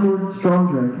wine nor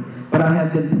strong drink, but I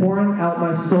have been pouring out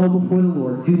my soul before the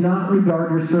Lord. Do not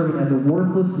regard your servant as a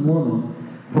worthless woman,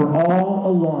 for all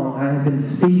along I have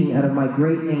been speaking out of my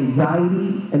great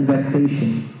anxiety and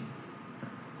vexation.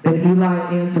 Then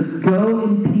Eli answered, go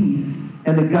in peace,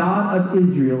 and the God of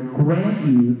Israel grant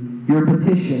you your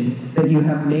petition that you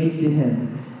have made to him.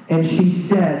 And she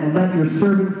said, let your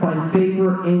servant find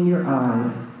favor in your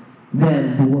eyes.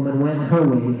 Then the woman went her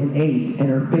way and ate, and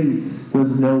her face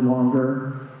was no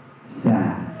longer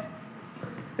sad.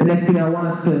 The next thing I want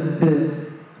us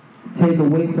to take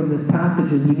away from this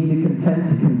passage is we need to contend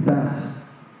to confess.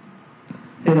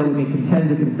 Say that with me, contend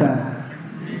to confess.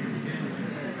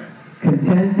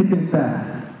 Contend to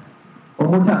confess.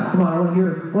 One more time. Come on, I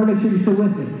want to make sure you're still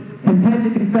with me. Contend to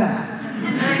confess.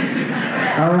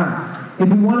 All right. If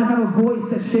we want to have a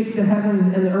voice that shakes the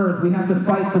heavens and the earth, we have to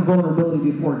fight for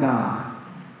vulnerability before God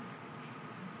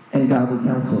and godly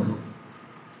counsel.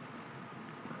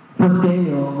 1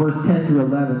 Samuel, verse 10 through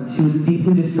 11, she was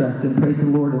deeply distressed and prayed to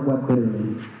the Lord and wept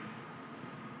bitterly.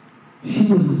 She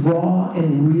was raw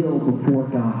and real before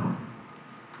God.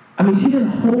 I mean, she didn't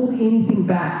hold anything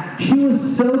back. She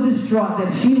was so distraught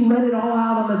that she let it all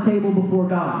out on the table before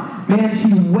God. Man,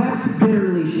 she wept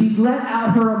bitterly. She let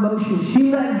out her emotions. She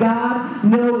let God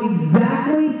know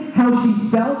exactly how she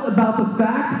felt about the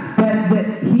fact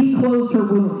that he closed her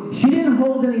womb. She didn't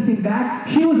hold anything back.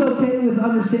 She was okay with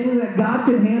understanding that God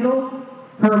could handle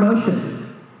her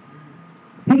emotion.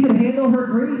 He can handle her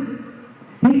grief.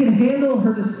 He can handle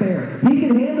her despair. He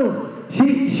can handle it.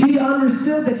 She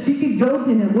understood that she could go to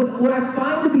him. What I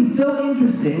find to be so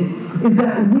interesting is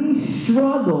that we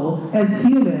struggle as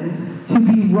humans to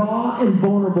be raw and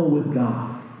vulnerable with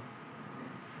God.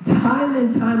 Time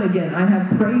and time again, I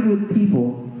have prayed with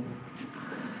people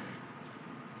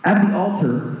at the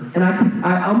altar, and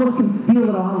I almost can feel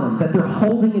it on them, that they're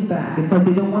holding it back. It's like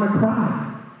they don't want to cry.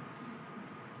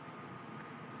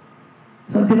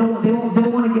 It's like they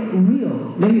don't want to get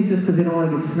real. Maybe it's just because they don't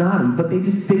want to get snotty, but they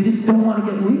just don't want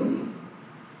to get real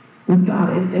with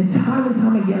God. And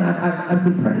time again, I've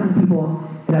been praying with people,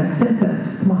 and I said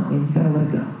that, come on, man, you gotta let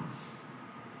it go.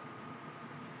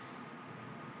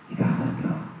 You gotta let it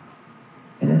go.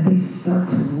 And as they start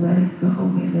to let it go,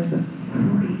 man, there's a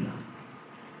freedom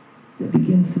that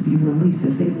begins to be released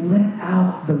as they let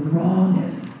out the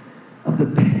rawness of the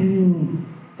pain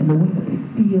and the way that they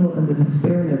feel and the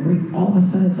despair and their grief. All of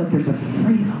a sudden, it's like there's a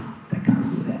freedom that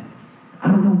comes with it. I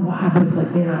don't know why, but it's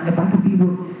like, man, if I could be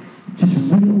just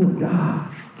real with God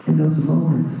in those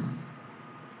moments.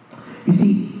 You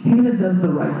see, Hannah does the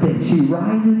right thing. She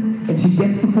rises and she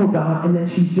gets before God, and then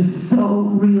she's just so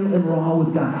real and raw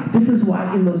with God. This is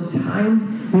why in those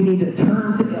times we need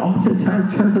to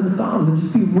oftentimes turn to the Psalms and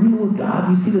just be real with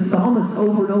God. You see the psalmists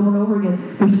over and over and over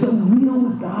again. They're so real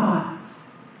with God.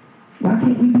 Why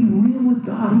can't we be real with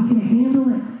God? He can handle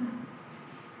it.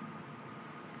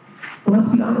 Well,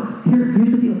 let's be honest.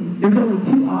 Here's the deal. There's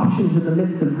only two options in the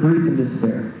midst of grief and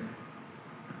despair.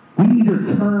 We either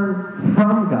turn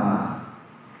from God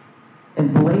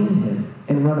and blame him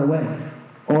and run away,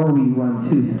 or we run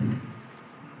to him.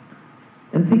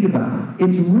 And think about it.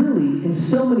 It's really, in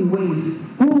so many ways,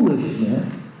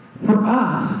 foolishness for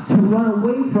us to run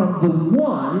away from the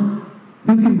one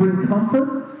who can bring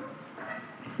comfort,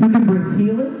 who can bring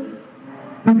healing,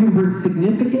 who can bring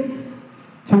significance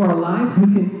to our life,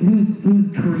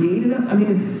 who's created us. I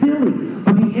mean, it's silly,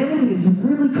 but the enemy is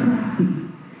really crafty,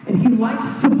 and he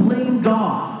likes to blame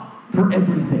God for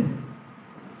everything.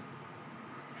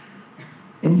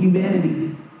 And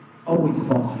humanity always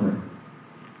falls for it.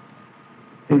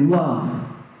 They love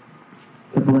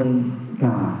to blame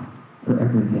God for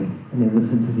everything, and they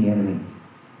listen to the enemy.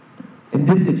 In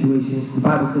this situation, the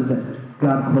Bible says that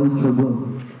God closed her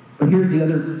womb. But here's the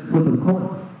other flip of the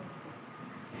coin.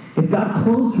 If God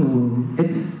closed her womb,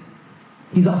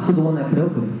 he's also the one that could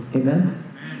open it. Amen?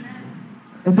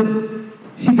 And so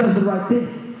she does the right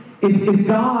thing. If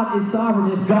God is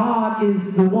sovereign, if God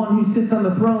is the one who sits on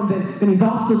the throne, then he's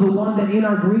also the one that in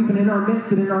our grief and in our midst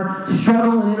and in our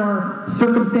struggle and in our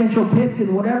circumstantial pits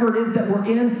and whatever it is that we're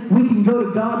in, we can go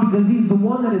to God because he's the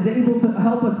one that is able to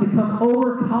help us to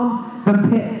overcome the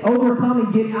pit, overcome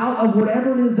and get out of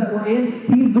whatever it is that we're in.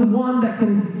 He's the one that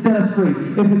can set us free.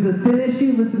 If it's a sin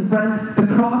issue, listen friends, the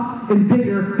cross is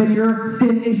bigger than your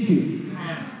sin issue.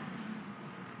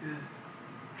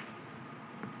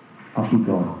 I'll keep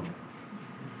going.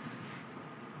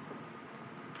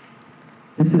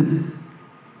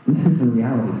 This is the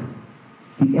reality.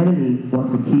 The enemy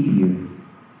wants to keep you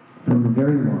from the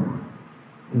very one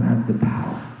who has the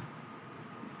power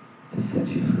to set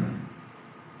you free.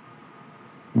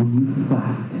 Will you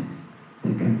fight to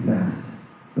confess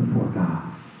before God?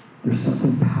 There's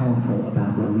something powerful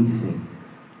about releasing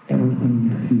everything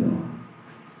you feel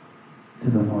to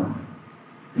the one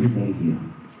who made you.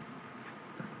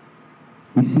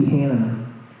 We see Hannah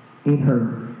in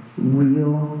her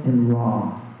real and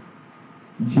raw,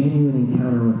 genuine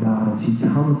encounter with God, as she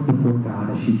comes before God,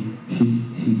 as she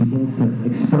begins to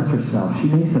express herself. She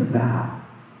makes a vow.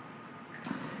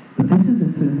 But this is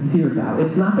a sincere vow.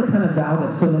 It's not the kind of vow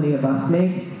that so many of us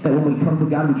make, that when we come to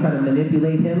God, we try to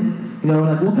manipulate Him. You know,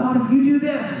 we're like, well, God, if you do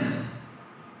this,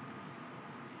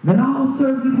 then I'll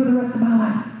serve you for the rest of my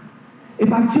life.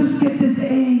 If I just get this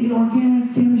A in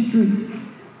organic chemistry,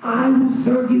 I will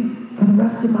serve you for the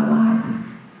rest of my life.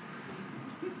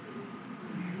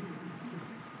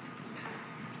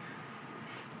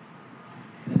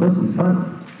 It's supposed to be funny.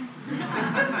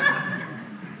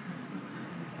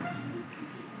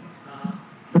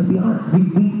 Let's be honest.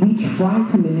 We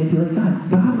try to manipulate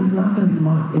God. God is not going to be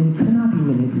mocked, and He cannot be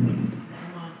manipulated.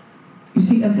 You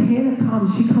see, as Hannah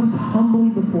comes, she comes humbly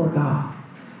before God.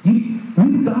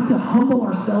 We've got to humble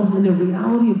ourselves in the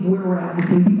reality of where we're at and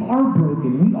say, we are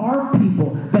broken. We are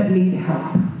people that need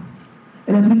help.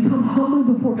 And as we come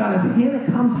humbly before God, as Hannah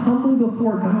comes humbly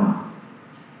before God,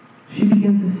 she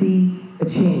begins to see a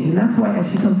change. And that's why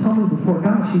as she comes humbly before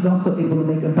God, she's also able to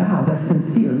make a vow that's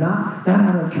sincere, not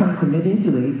out of trying to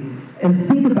manipulate. And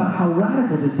think about how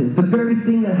radical this is. The very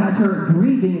thing that has her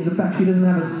grieving is the fact she doesn't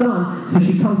have a son, so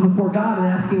she comes before God and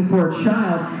asking for a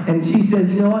child, and she says,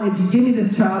 you know what, if you give me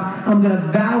this child, I'm going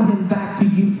to vow him back to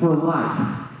you for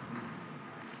life.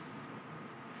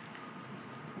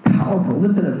 Powerful.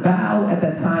 Listen, a vow at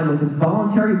that time was a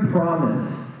voluntary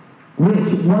promise,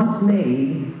 which, once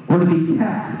made, were to be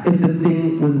kept if the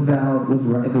thing vowed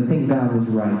was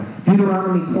right.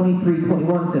 Deuteronomy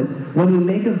 23:21 says, when you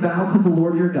make a vow to the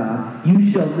Lord your God,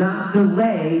 you shall not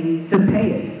delay to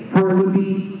pay it, for it would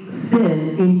be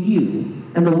sin in you,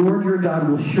 and the Lord your God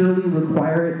will surely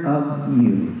require it of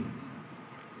you.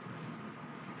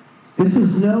 This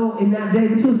was in that day,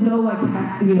 this was no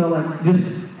just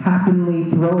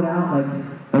happenly throw it out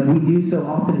like we do so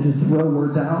often, just throw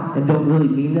words out and don't really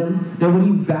mean them. No, when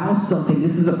you vow something,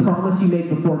 this is a promise you make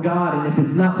before God, and if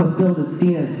it's not fulfilled, it's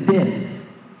seen as sin.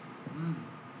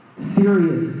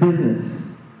 Serious business.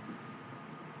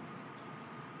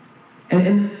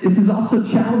 And this is also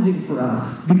challenging for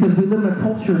us, because we live in a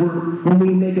culture where when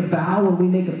we make a vow, when we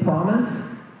make a promise,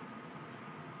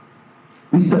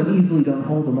 we so easily don't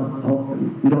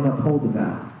we don't uphold the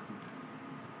vow.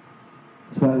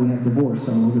 That's why we have divorce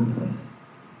all over the place.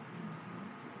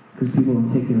 Because people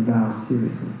don't take their vows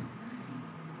seriously.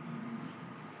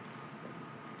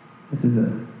 This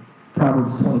is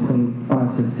Proverbs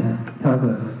 20:25 tells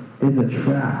us, it is a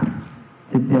trap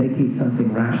to dedicate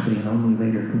something rashly and only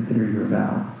later consider your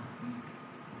vow.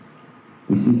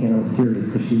 We see Hannah was serious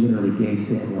because she literally gave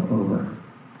Samuel over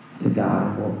to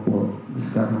God, and we'll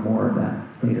discover more of that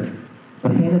later.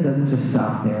 But Hannah doesn't just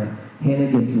stop there.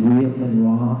 Hannah gets real and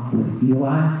raw with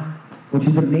Eli, which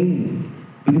is amazing.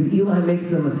 Because Eli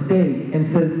makes a mistake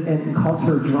and calls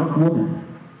her a drunk woman.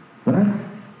 Right?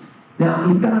 Now,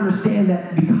 you've got to understand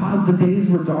that because the days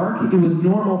were dark, it was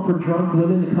normal for drunk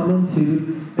women to come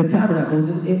into the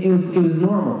tabernacle. It was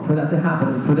normal for that to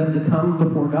happen, for them to come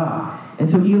before God. And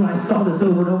so Eli saw this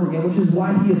over and over again, which is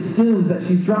why he assumes that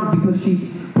she's drunk, because she's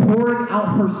pouring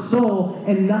out her soul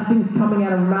and nothing's coming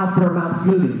out of her mouth, but her mouth's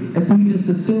moving. And so he just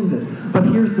assumes this. But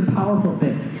here's the powerful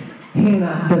thing.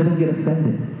 Hannah doesn't get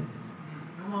offended.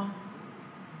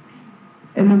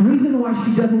 And the reason why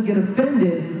she doesn't get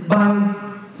offended by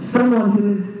someone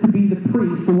who is to be the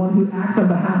priest, the one who acts on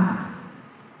behalf,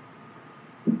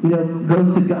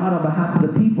 goes to God on behalf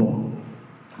of the people,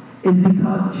 is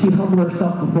because she humbled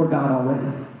herself before God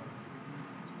already.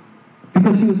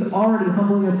 Because she was already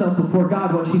humbling herself before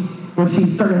God when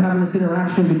she started having this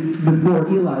interaction before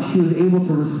Eli. She was able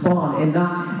to respond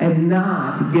and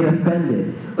not get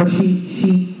offended. But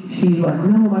she's like,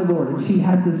 no, my Lord. And she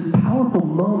has this powerful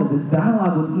moment, this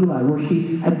dialogue with Eli, where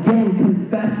she again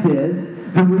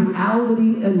confesses the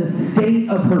reality and the state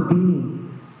of her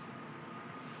being.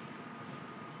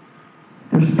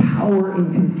 There's power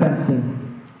in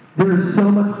confessing. There is so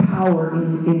much power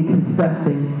in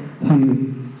confessing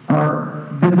to our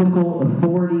biblical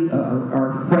authority,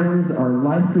 our friends, our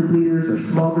life group leaders,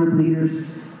 our small group leaders,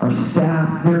 our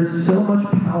staff. There's so much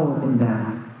power in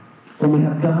that. When we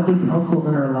have godly counsel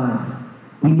in our life,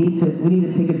 We need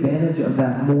to take advantage of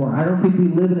that more. I don't think we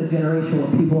live in a generation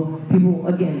where people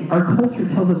again, our culture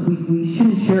tells us we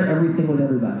shouldn't share everything with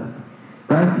everybody.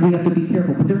 Right? We have to be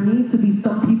careful. But there needs to be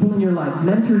some people in your life,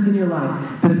 mentors in your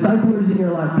life, disciplers in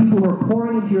your life, people who are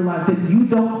pouring into your life that you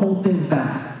don't hold things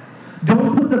back.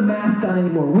 Don't put the mask on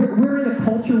anymore. We're in a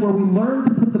culture where we learn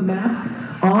to put the mask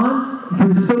on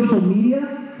through social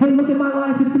media. Hey, look at my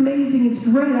life. It's amazing. It's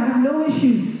great. I have no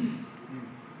issues.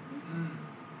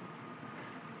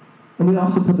 And we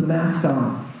also put the mask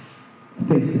on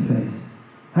face to face.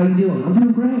 How you doing? I'm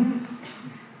doing great.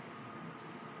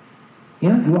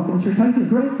 Yeah, you walk into church, how you doing?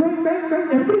 Great, great, great,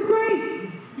 great. Everybody's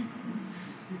great.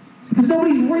 Because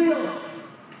nobody's real.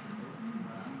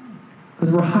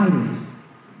 Because we're hiding.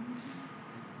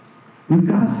 We've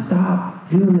got to stop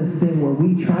doing this thing where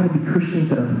we try to be Christians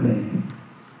that are fake.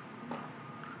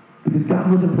 Because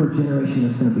God's looking for a generation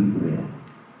that's going to be real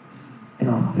and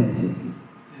authentic.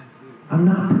 I'm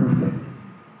not perfect.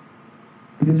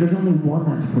 Because there's only one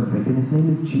that's perfect, and his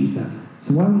name is Jesus.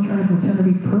 So why are we trying to pretend to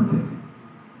be perfect?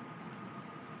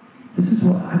 This is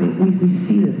what, we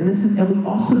see this, and we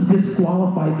also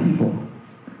disqualify people.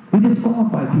 We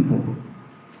disqualify people.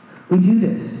 We do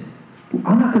this.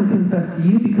 I'm not going to confess to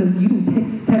you because you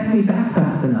didn't text me back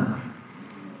fast enough.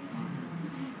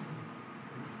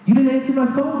 You didn't answer my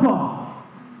phone call.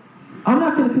 I'm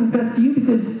not going to confess to you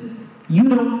because you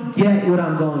don't get what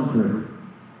I'm going through.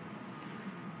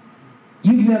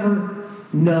 You've never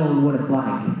known what it's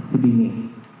like to be me.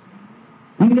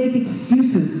 We make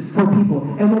excuses for people.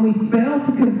 And when we fail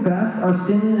to confess our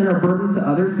sins and our burdens to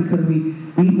others because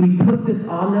we put this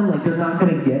on them like they're not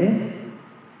going to get it,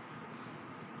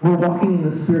 we're walking in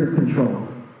the spirit of control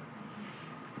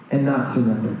and not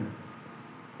surrender.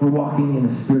 We're walking in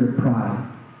a spirit of pride.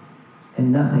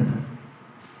 And nothing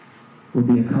will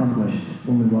be accomplished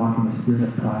when we walk in the spirit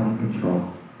of pride and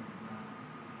control.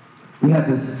 We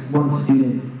had this one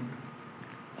student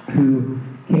who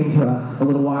came to us a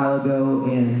little while ago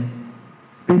and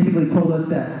basically told us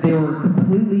that they were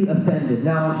completely offended.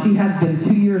 Now, she had been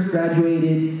 2 years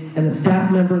graduated, and the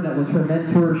staff member that was her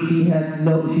mentor, she's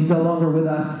no longer with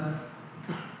us.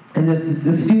 And this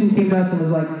student came to us and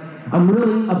was like, I'm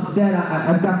really upset.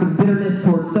 I've got some bitterness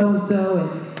towards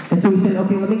so-and-so. And so we said,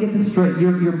 okay, let me get this straight.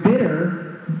 You're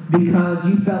bitter because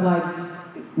you felt like,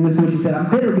 and this is what she said,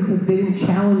 I'm bitter because they didn't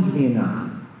challenge me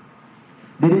enough.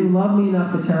 They didn't love me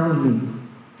enough to challenge me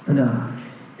enough.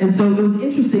 And so it was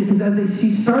interesting because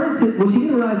she started to, well, she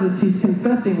didn't realize that she's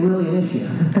confessing really an issue.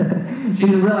 She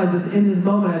didn't realize this in this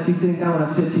moment as she's sitting down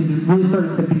with us, she's really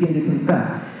starting to begin to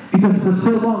confess. Because for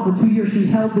so long, for 2 years, she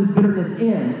held this bitterness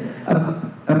in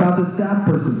about the staff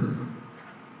person.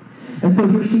 And so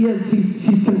here she is,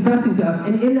 she's confessing to us.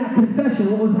 And in that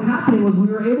confession, what was happening was we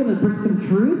were able to bring some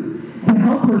truth and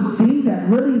help her see that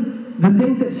really the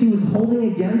things that she was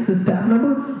holding against the staff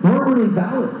member weren't really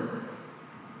valid.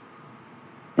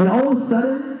 And all of a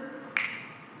sudden,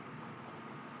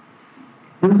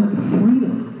 there was like a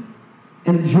freedom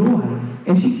and a joy.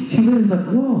 And she really was like,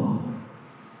 whoa,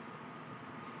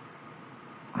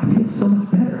 I feel so much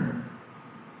better.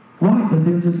 Why? Because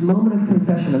there was this moment of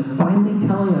confession of finally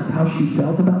telling us how she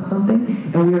felt about something,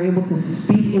 and we were able to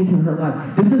speak into her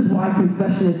life. This is why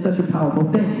confession is such a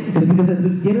powerful thing. Is because as we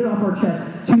get it off our chest,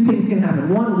 two things can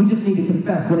happen. One, we just need to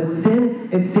confess. When it's sin,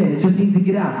 it's sin. It just needs to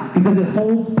get out. Because it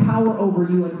holds power over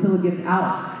you until it gets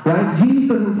out. Right? Jesus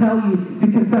doesn't tell you to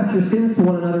confess your sins to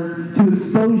one another to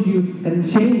expose you and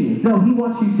shame you. No, he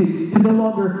wants you to no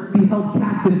longer be held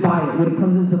captive by it when it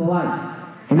comes into the light.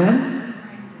 Amen?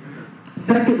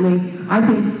 Secondly, I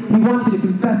think he wants you to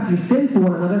confess your sins to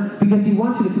one another because he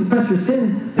wants you to confess your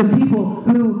sins to people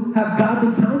who have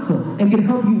godly counsel and can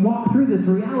help you walk through this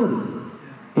reality.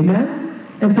 Amen?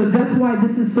 And so that's why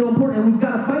this is so important, and we've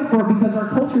got to fight for it because our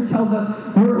culture tells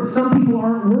us some people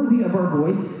aren't worthy of our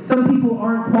voice, some people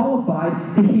aren't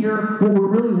qualified to hear what we're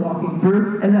really walking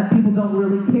through, and that people don't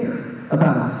really care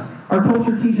about us. Our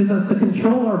culture teaches us to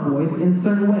control our voice in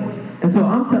certain ways. And so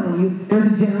I'm telling you, there's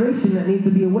a generation that needs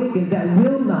to be awakened that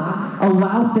will not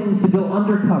allow things to go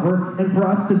undercover and for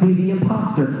us to be the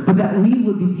imposter, but that we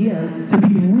would begin to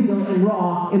be real and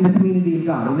raw in the community of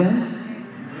God. Amen?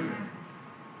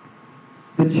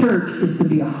 The church is to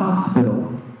be a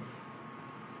hospital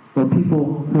where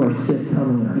people who are sick come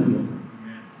and are healed.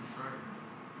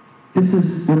 This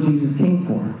is what Jesus came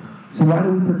for. So why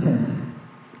do we pretend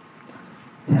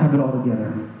to have it all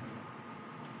together?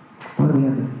 Why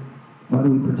do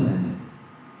we pretend?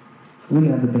 We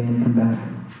have the band come back.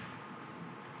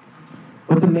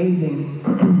 What's amazing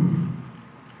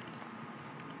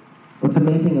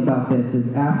about this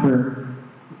is after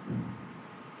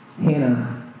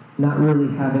Hannah not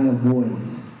really having a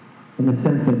voice, in the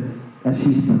sense that as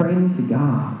she's praying to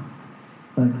God,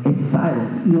 like, it's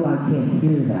silent. Eli can't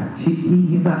hear that.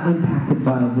 He's not impacted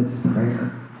by this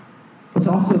prayer. It's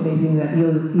also amazing that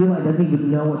Eli doesn't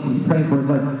even know what she's praying for. It's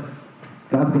like,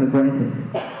 God's going to grant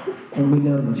it. And we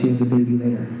know that she has a baby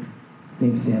later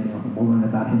named Samuel. We'll learn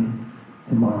about him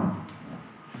tomorrow.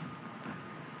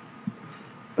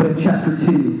 But in chapter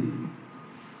 2,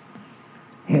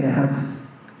 Hannah has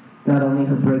not only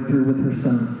her breakthrough with her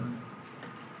son,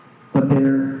 but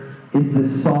there is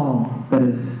this song that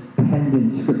is penned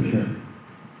in Scripture.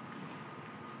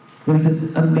 There's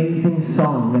this amazing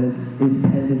song that is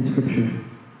penned in Scripture.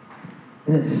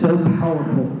 And it's so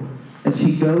powerful that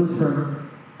she goes from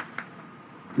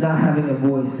not having a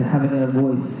voice to having a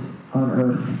voice on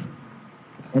earth.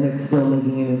 And it's still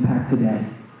making an impact today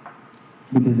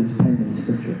because it's penned in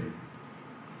Scripture.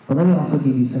 But let me also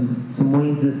give you some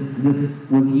ways this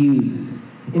was used.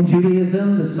 In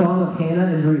Judaism, the Song of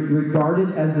Hannah is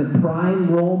regarded as the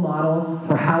prime role model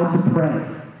for how to pray,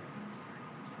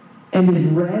 and is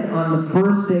read on the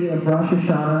first day of Rosh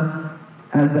Hashanah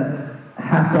as a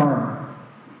Haftarah.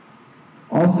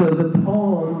 Also, the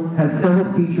poem has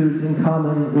several features in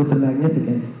common with the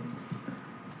Magnificat,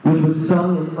 which was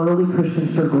sung in early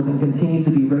Christian circles and continues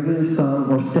to be regularly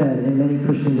sung or said in many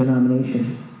Christian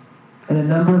denominations. And a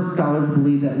number of scholars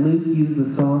believe that Luke used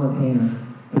the Song of Hannah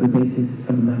for the basis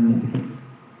of the Magnificat.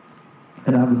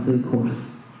 And obviously, of course,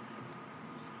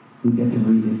 we get to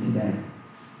read it today.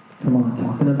 Come on,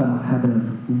 talking about having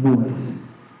a voice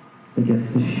that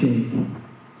gets to shake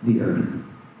the earth.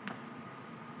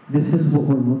 This is what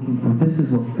we're looking for. This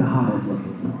is what God is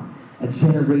looking for. A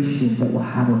generation that will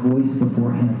have a voice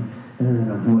before Him, and then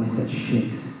a voice that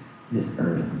shakes this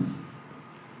earth.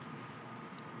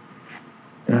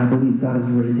 And I believe God is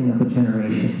raising up a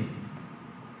generation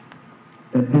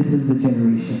that this is the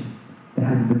generation that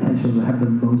has the potential to have the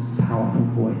most powerful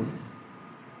voice.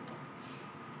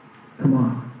 Come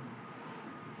on.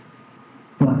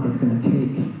 But it's going to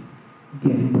take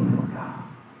getting before God.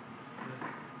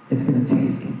 It's going to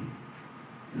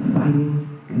take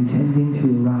fighting, contending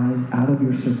to arise out of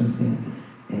your circumstance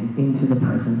and into the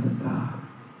presence of God.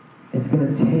 It's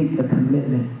going to take a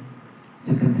commitment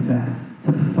to confess,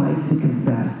 to fight to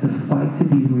confess, to fight to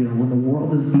be real when the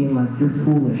world is being like, you're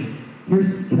foolish.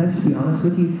 Can I just be honest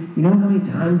with you? You know how many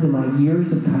times in my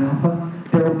years of Chi Alpha,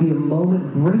 there will be a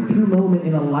moment, breakthrough moment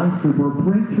in a life group, or a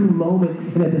breakthrough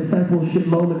moment in a discipleship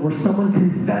moment where someone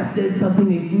confesses something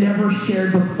they've never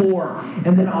shared before.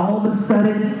 And then all of a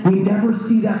sudden, we never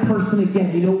see that person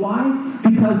again. You know why?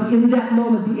 Because in that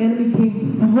moment, the enemy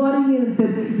came flooding in and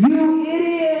said, you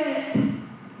idiot!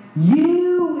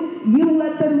 You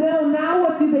let them know. Now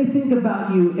what do they think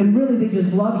about you? And really, they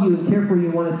just love you and care for you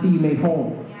and want to see you made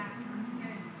whole.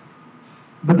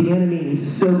 But the enemy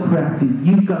is so crafty.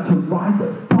 You've got to rise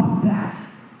above that.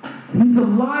 He's a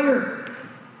liar.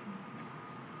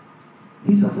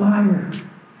 He's a liar.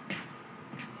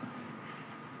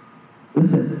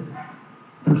 Listen,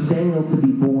 for Samuel to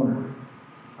be born,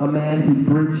 a man who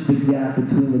bridged the gap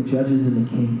between the judges and the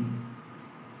king,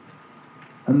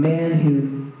 a man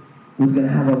who was going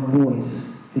to have a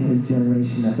voice in his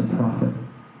generation as a prophet,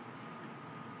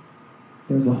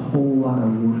 there was a whole lot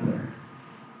of warfare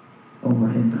over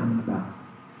him coming about.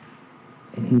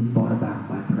 And he was brought about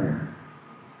by prayer.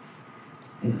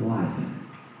 His life.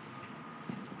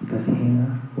 Because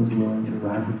Hannah was willing to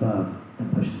rise above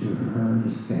and push through her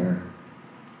despair,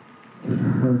 through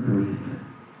her grief.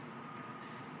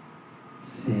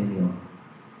 Samuel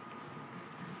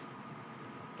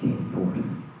came forth.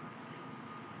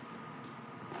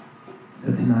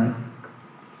 So tonight,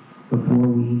 before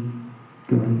we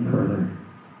go any further,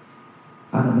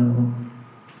 I don't know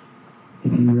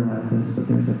if you realize this, but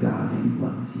there's a God who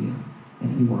loves you,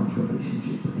 and He wants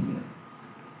relationship with you.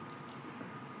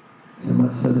 So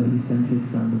much so that He sent His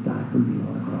Son to die for you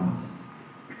on the cross,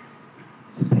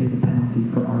 to pay the penalty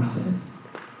for our sin.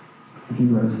 And He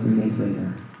rose 3 days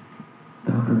later,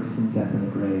 conquering sin, death, and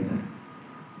the grave.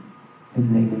 His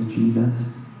name is Jesus,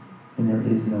 and there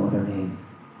is no other name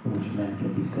in which men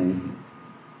can be saved.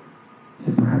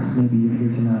 So perhaps maybe you're here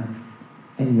tonight,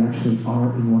 and you actually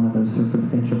are in one of those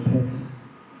circumstantial pits,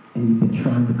 and you've been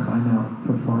trying to climb out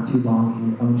for far too long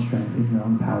in your own strength, in your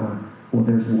own power. Well,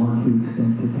 there's one who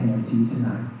extends his hand to you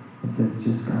tonight and says,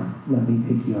 just come, let me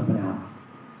pick you up and out.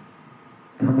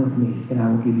 Come with me, and I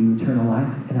will give you eternal life,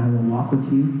 and I will walk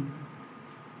with you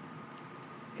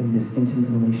in this intimate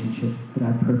relationship that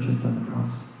I purchased on the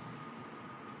cross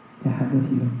to have with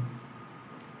you.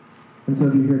 And so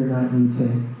if you're here tonight and you'd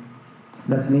say,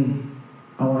 that's me.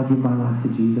 I want to give my life to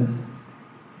Jesus.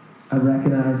 I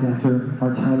recognize after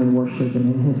our time in worship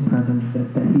and in his presence that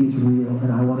he is real,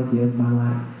 and I want to give my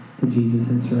life to Jesus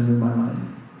and surrender my life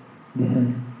to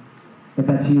him. If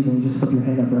that's you, then just slip your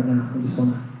hand up right now. I just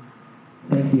want to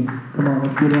thank you. Come on,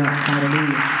 let's give it up.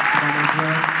 Hallelujah.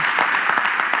 Hallelujah.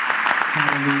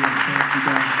 Hallelujah. Thank you,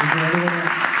 God.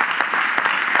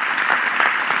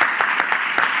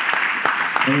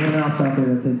 Is there anyone else out there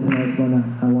that says tonight's the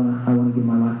night I want to give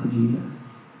my life to Jesus?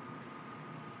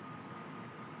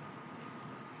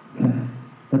 Okay,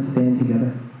 let's stand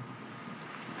together.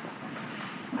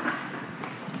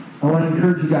 I want to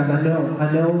encourage you guys. I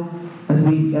know. As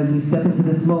we step into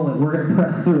this moment, we're going to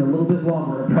press through a little bit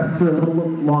longer. We're going to press through a little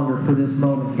longer for this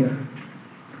moment here.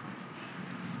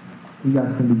 You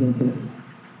guys can begin to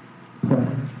pray.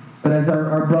 But as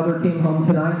our brother came home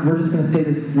tonight, we're just going to say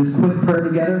this quick prayer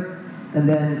together, and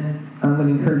then I'm going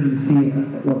to encourage you to see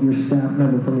what your staff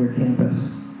member from your campus,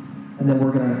 and then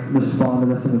we're going to respond. The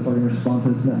rest of us are going to respond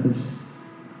to this message.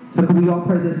 So can we all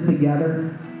pray this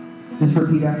together? Just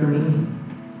repeat after me.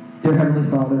 Dear Heavenly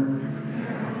Father,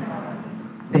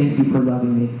 thank you for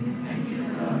loving me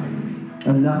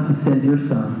enough to send your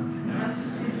Son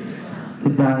to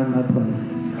die in my place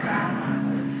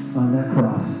on that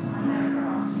cross.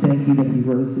 Thank you that he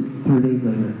rose 3 days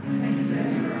later,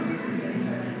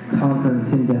 conquering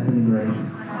sin, death, and the grave.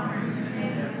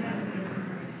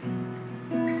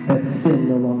 That sin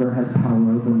no longer has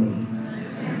power over me.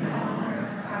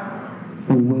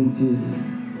 The wages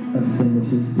of sin,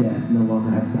 which is death, no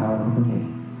longer has power over me.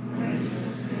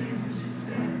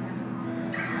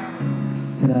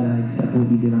 Tonight I accept what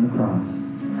you did on the cross.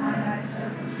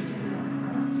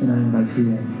 And I invite you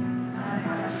in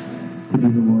to be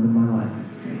the Lord of my life.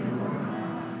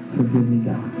 Forgive me,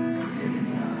 God.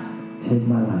 Take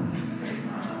my life.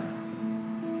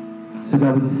 So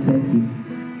God, we just thank you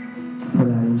for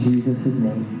that in Jesus'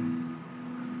 name.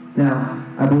 Now,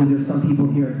 I believe there's some people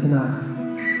here tonight.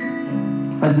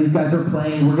 As these guys are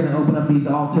playing, we're going to open up these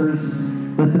altars.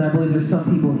 Listen, I believe there's some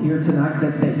people here tonight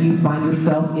that you find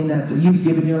yourself in that. So you've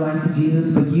given your life to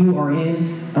Jesus, but you are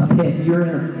in a pit. You're in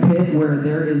a pit where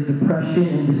there is depression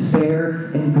and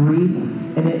despair and grief.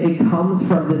 And it comes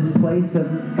from this place of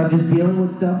just dealing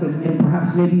with stuff. And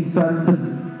perhaps maybe you started to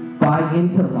buy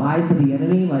into lies of the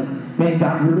enemy. Like, man,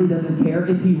 God really doesn't care.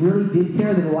 If he really did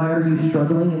care, then why are you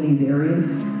struggling in these areas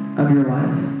of your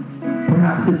life?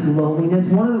 Perhaps it's loneliness.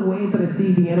 One of the ways that I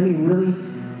see the enemy really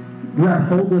grab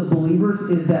hold of believers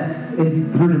is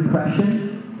through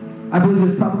depression. I believe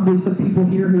there's probably some people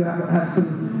here who have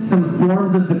some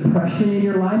forms of depression in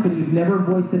your life, and you've never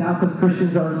voiced it out because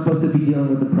Christians aren't supposed to be dealing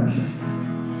with depression.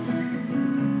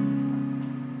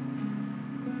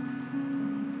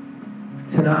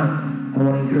 Tonight, I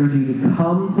want to encourage you to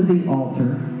come to the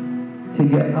altar, to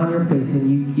get on your face, and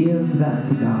you give that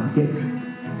to God.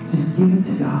 Just give it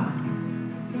to God.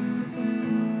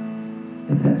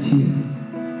 If that's you.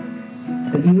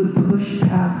 That you would push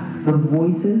past the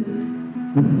voices,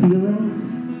 the feelings,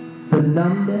 the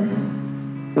numbness,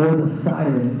 or the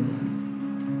silence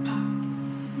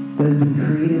that has been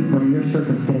created from your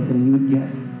circumstance, and you would get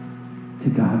to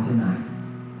God tonight.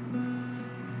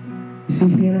 You see,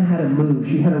 Hannah had to move.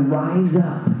 She had to rise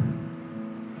up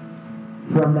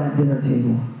from that dinner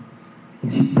table,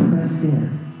 and she pressed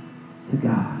in to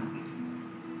God.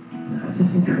 And I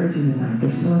just encourage you tonight,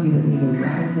 there's some of you that need to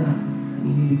rise up. You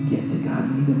need to get to God.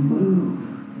 You need to move.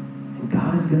 And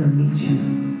God is going to meet you.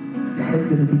 God is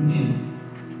going to meet you.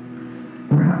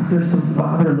 Perhaps there's some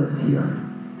fatherless here.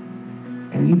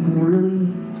 And you've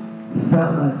really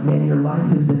felt like, man, your life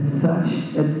has been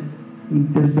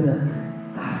there's been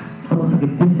almost like a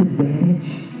disadvantage.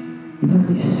 You've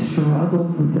really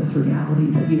struggled with this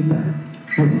reality that you've met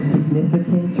with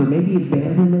significance or maybe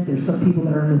abandonment. There's some people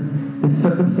that are in this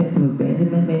circumstance of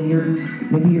abandonment, man.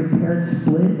 Maybe your parents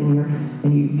split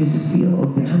and you just feel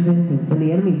abandoned, and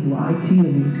the enemy's lied to you,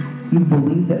 and you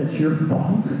believe that it's your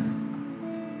fault.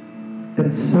 That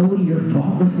it's solely your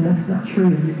fault. Listen, that's not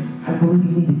true. I believe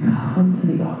you need to come to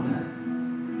the altar.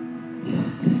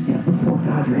 Just get before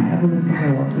God. Your Heavenly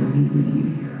Father wants to meet with you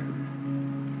here.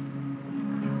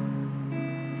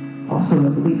 Also, I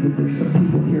believe that there's some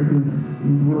people here who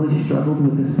really struggled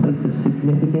with this place of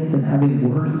significance and having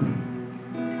worth.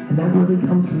 And that really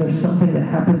comes from there's something that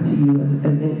happened to you as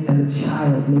a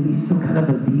child, maybe some kind of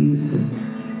abuse,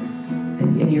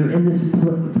 and you're in this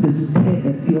pit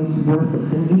that feels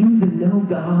worthless. And you even know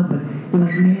God, but you're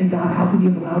like, man, God, how could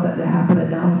you allow that to happen?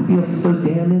 And now I feel so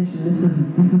damaged. And this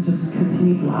is just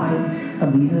continued lies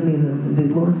of the enemy. And the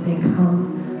Lord is saying,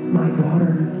 come, my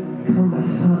daughter. Come, my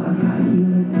son, I've got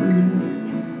healing for you.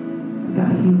 I've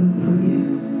got healing for you.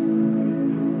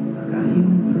 I've got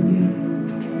healing for you.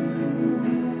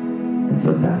 And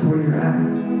so if that's where you're at,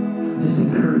 just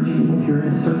encourage you, if you're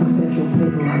in a circumstantial pit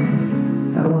in life,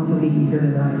 God wants to meet you here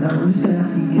tonight. Now, I'm just going to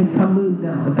ask you, come move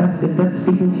now. If that's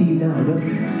speaking to you now,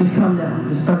 just come now.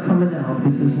 Just start coming now if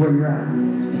this is where you're at.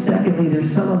 Secondly,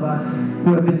 there's some of us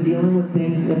who have been dealing with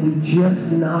things and we've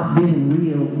just not been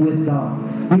real with God.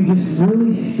 We've just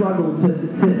really struggled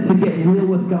to get real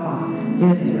with God.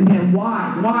 And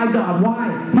why? Why, God?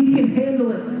 Why? He can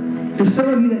handle it. There's some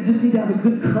of you that just need to have a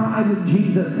good cry with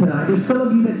Jesus tonight. There's some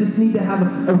of you that just need to have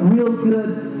a real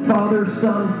good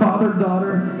father-son,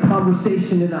 father-daughter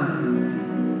conversation tonight.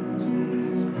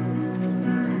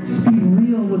 Just be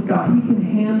real with God. He can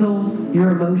handle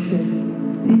your emotion.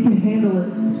 He can handle it.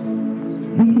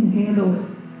 He can handle it.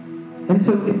 And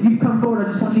so if you come forward,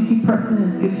 I just want you to keep pressing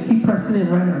in. Just keep pressing in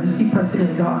right now. Just keep pressing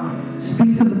in. God,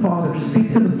 speak to the Father.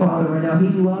 Speak to the Father right now. He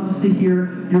loves to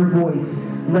hear your voice.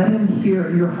 Let him hear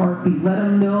your heartbeat. Let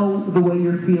him know the way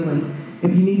you're feeling.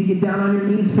 If you need to get down on your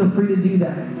knees, feel free to do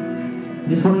that. I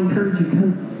just want to encourage you.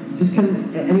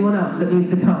 Come, anyone else that needs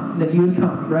to come, that you would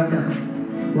come right now.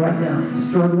 Right now.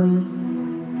 Struggling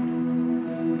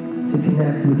to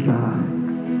connect with God.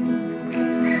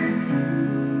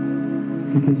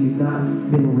 Because you've not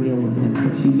been real with him.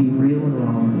 But you be real and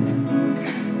raw with him.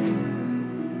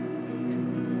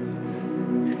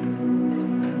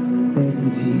 Thank you,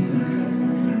 Jesus.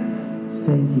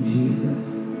 Thank you, Jesus.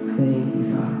 Thank you,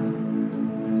 God.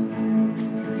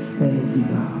 Thank you,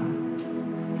 God.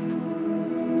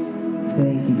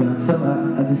 Thank you, God. So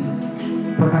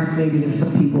perhaps maybe there's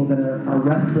some people that are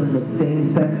wrestling with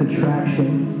same-sex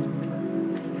attraction,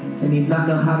 and you've not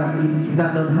known how to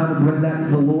bring that to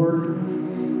the Lord.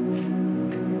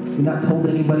 You've not told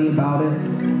anybody about it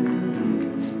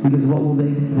because what will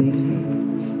they think?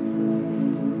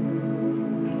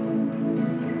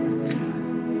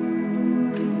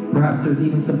 Perhaps there's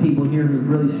even some people here who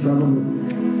really struggle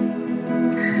with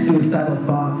suicidal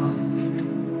thoughts.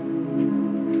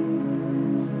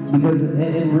 Because,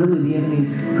 and really the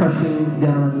enemy's crushing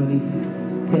down on you and he's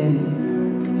saying,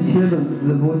 just hear the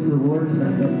voice of the Lord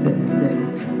tonight, that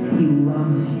he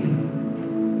loves you.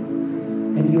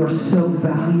 And you are so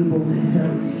valuable to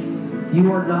him.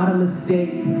 You are not a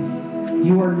mistake.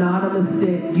 You are not a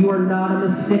mistake. You are not a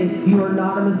mistake. You are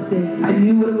not a mistake. I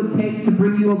knew what it would take to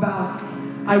bring you about.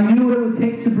 I knew what it would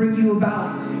take to bring you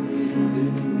about.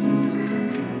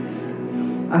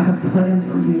 I have plans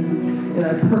for you, and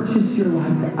I purchased your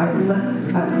life.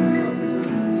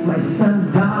 My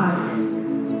son died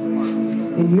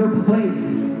in your place.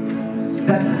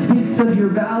 That speaks of your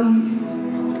value.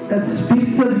 That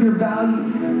speaks of your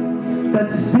value.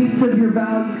 That speaks of your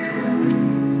value.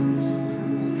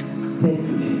 Thank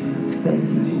you, Jesus. Thank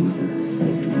you, Jesus.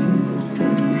 Thank you,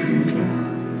 Jesus.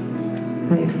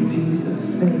 Thank you, Jesus.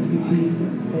 Thank you, Jesus.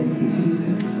 Thank you, Jesus.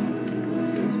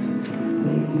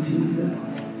 Thank you, Jesus.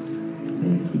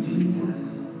 Thank you, Jesus.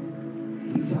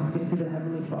 Keep talking to the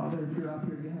Heavenly Father if you're up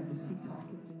here.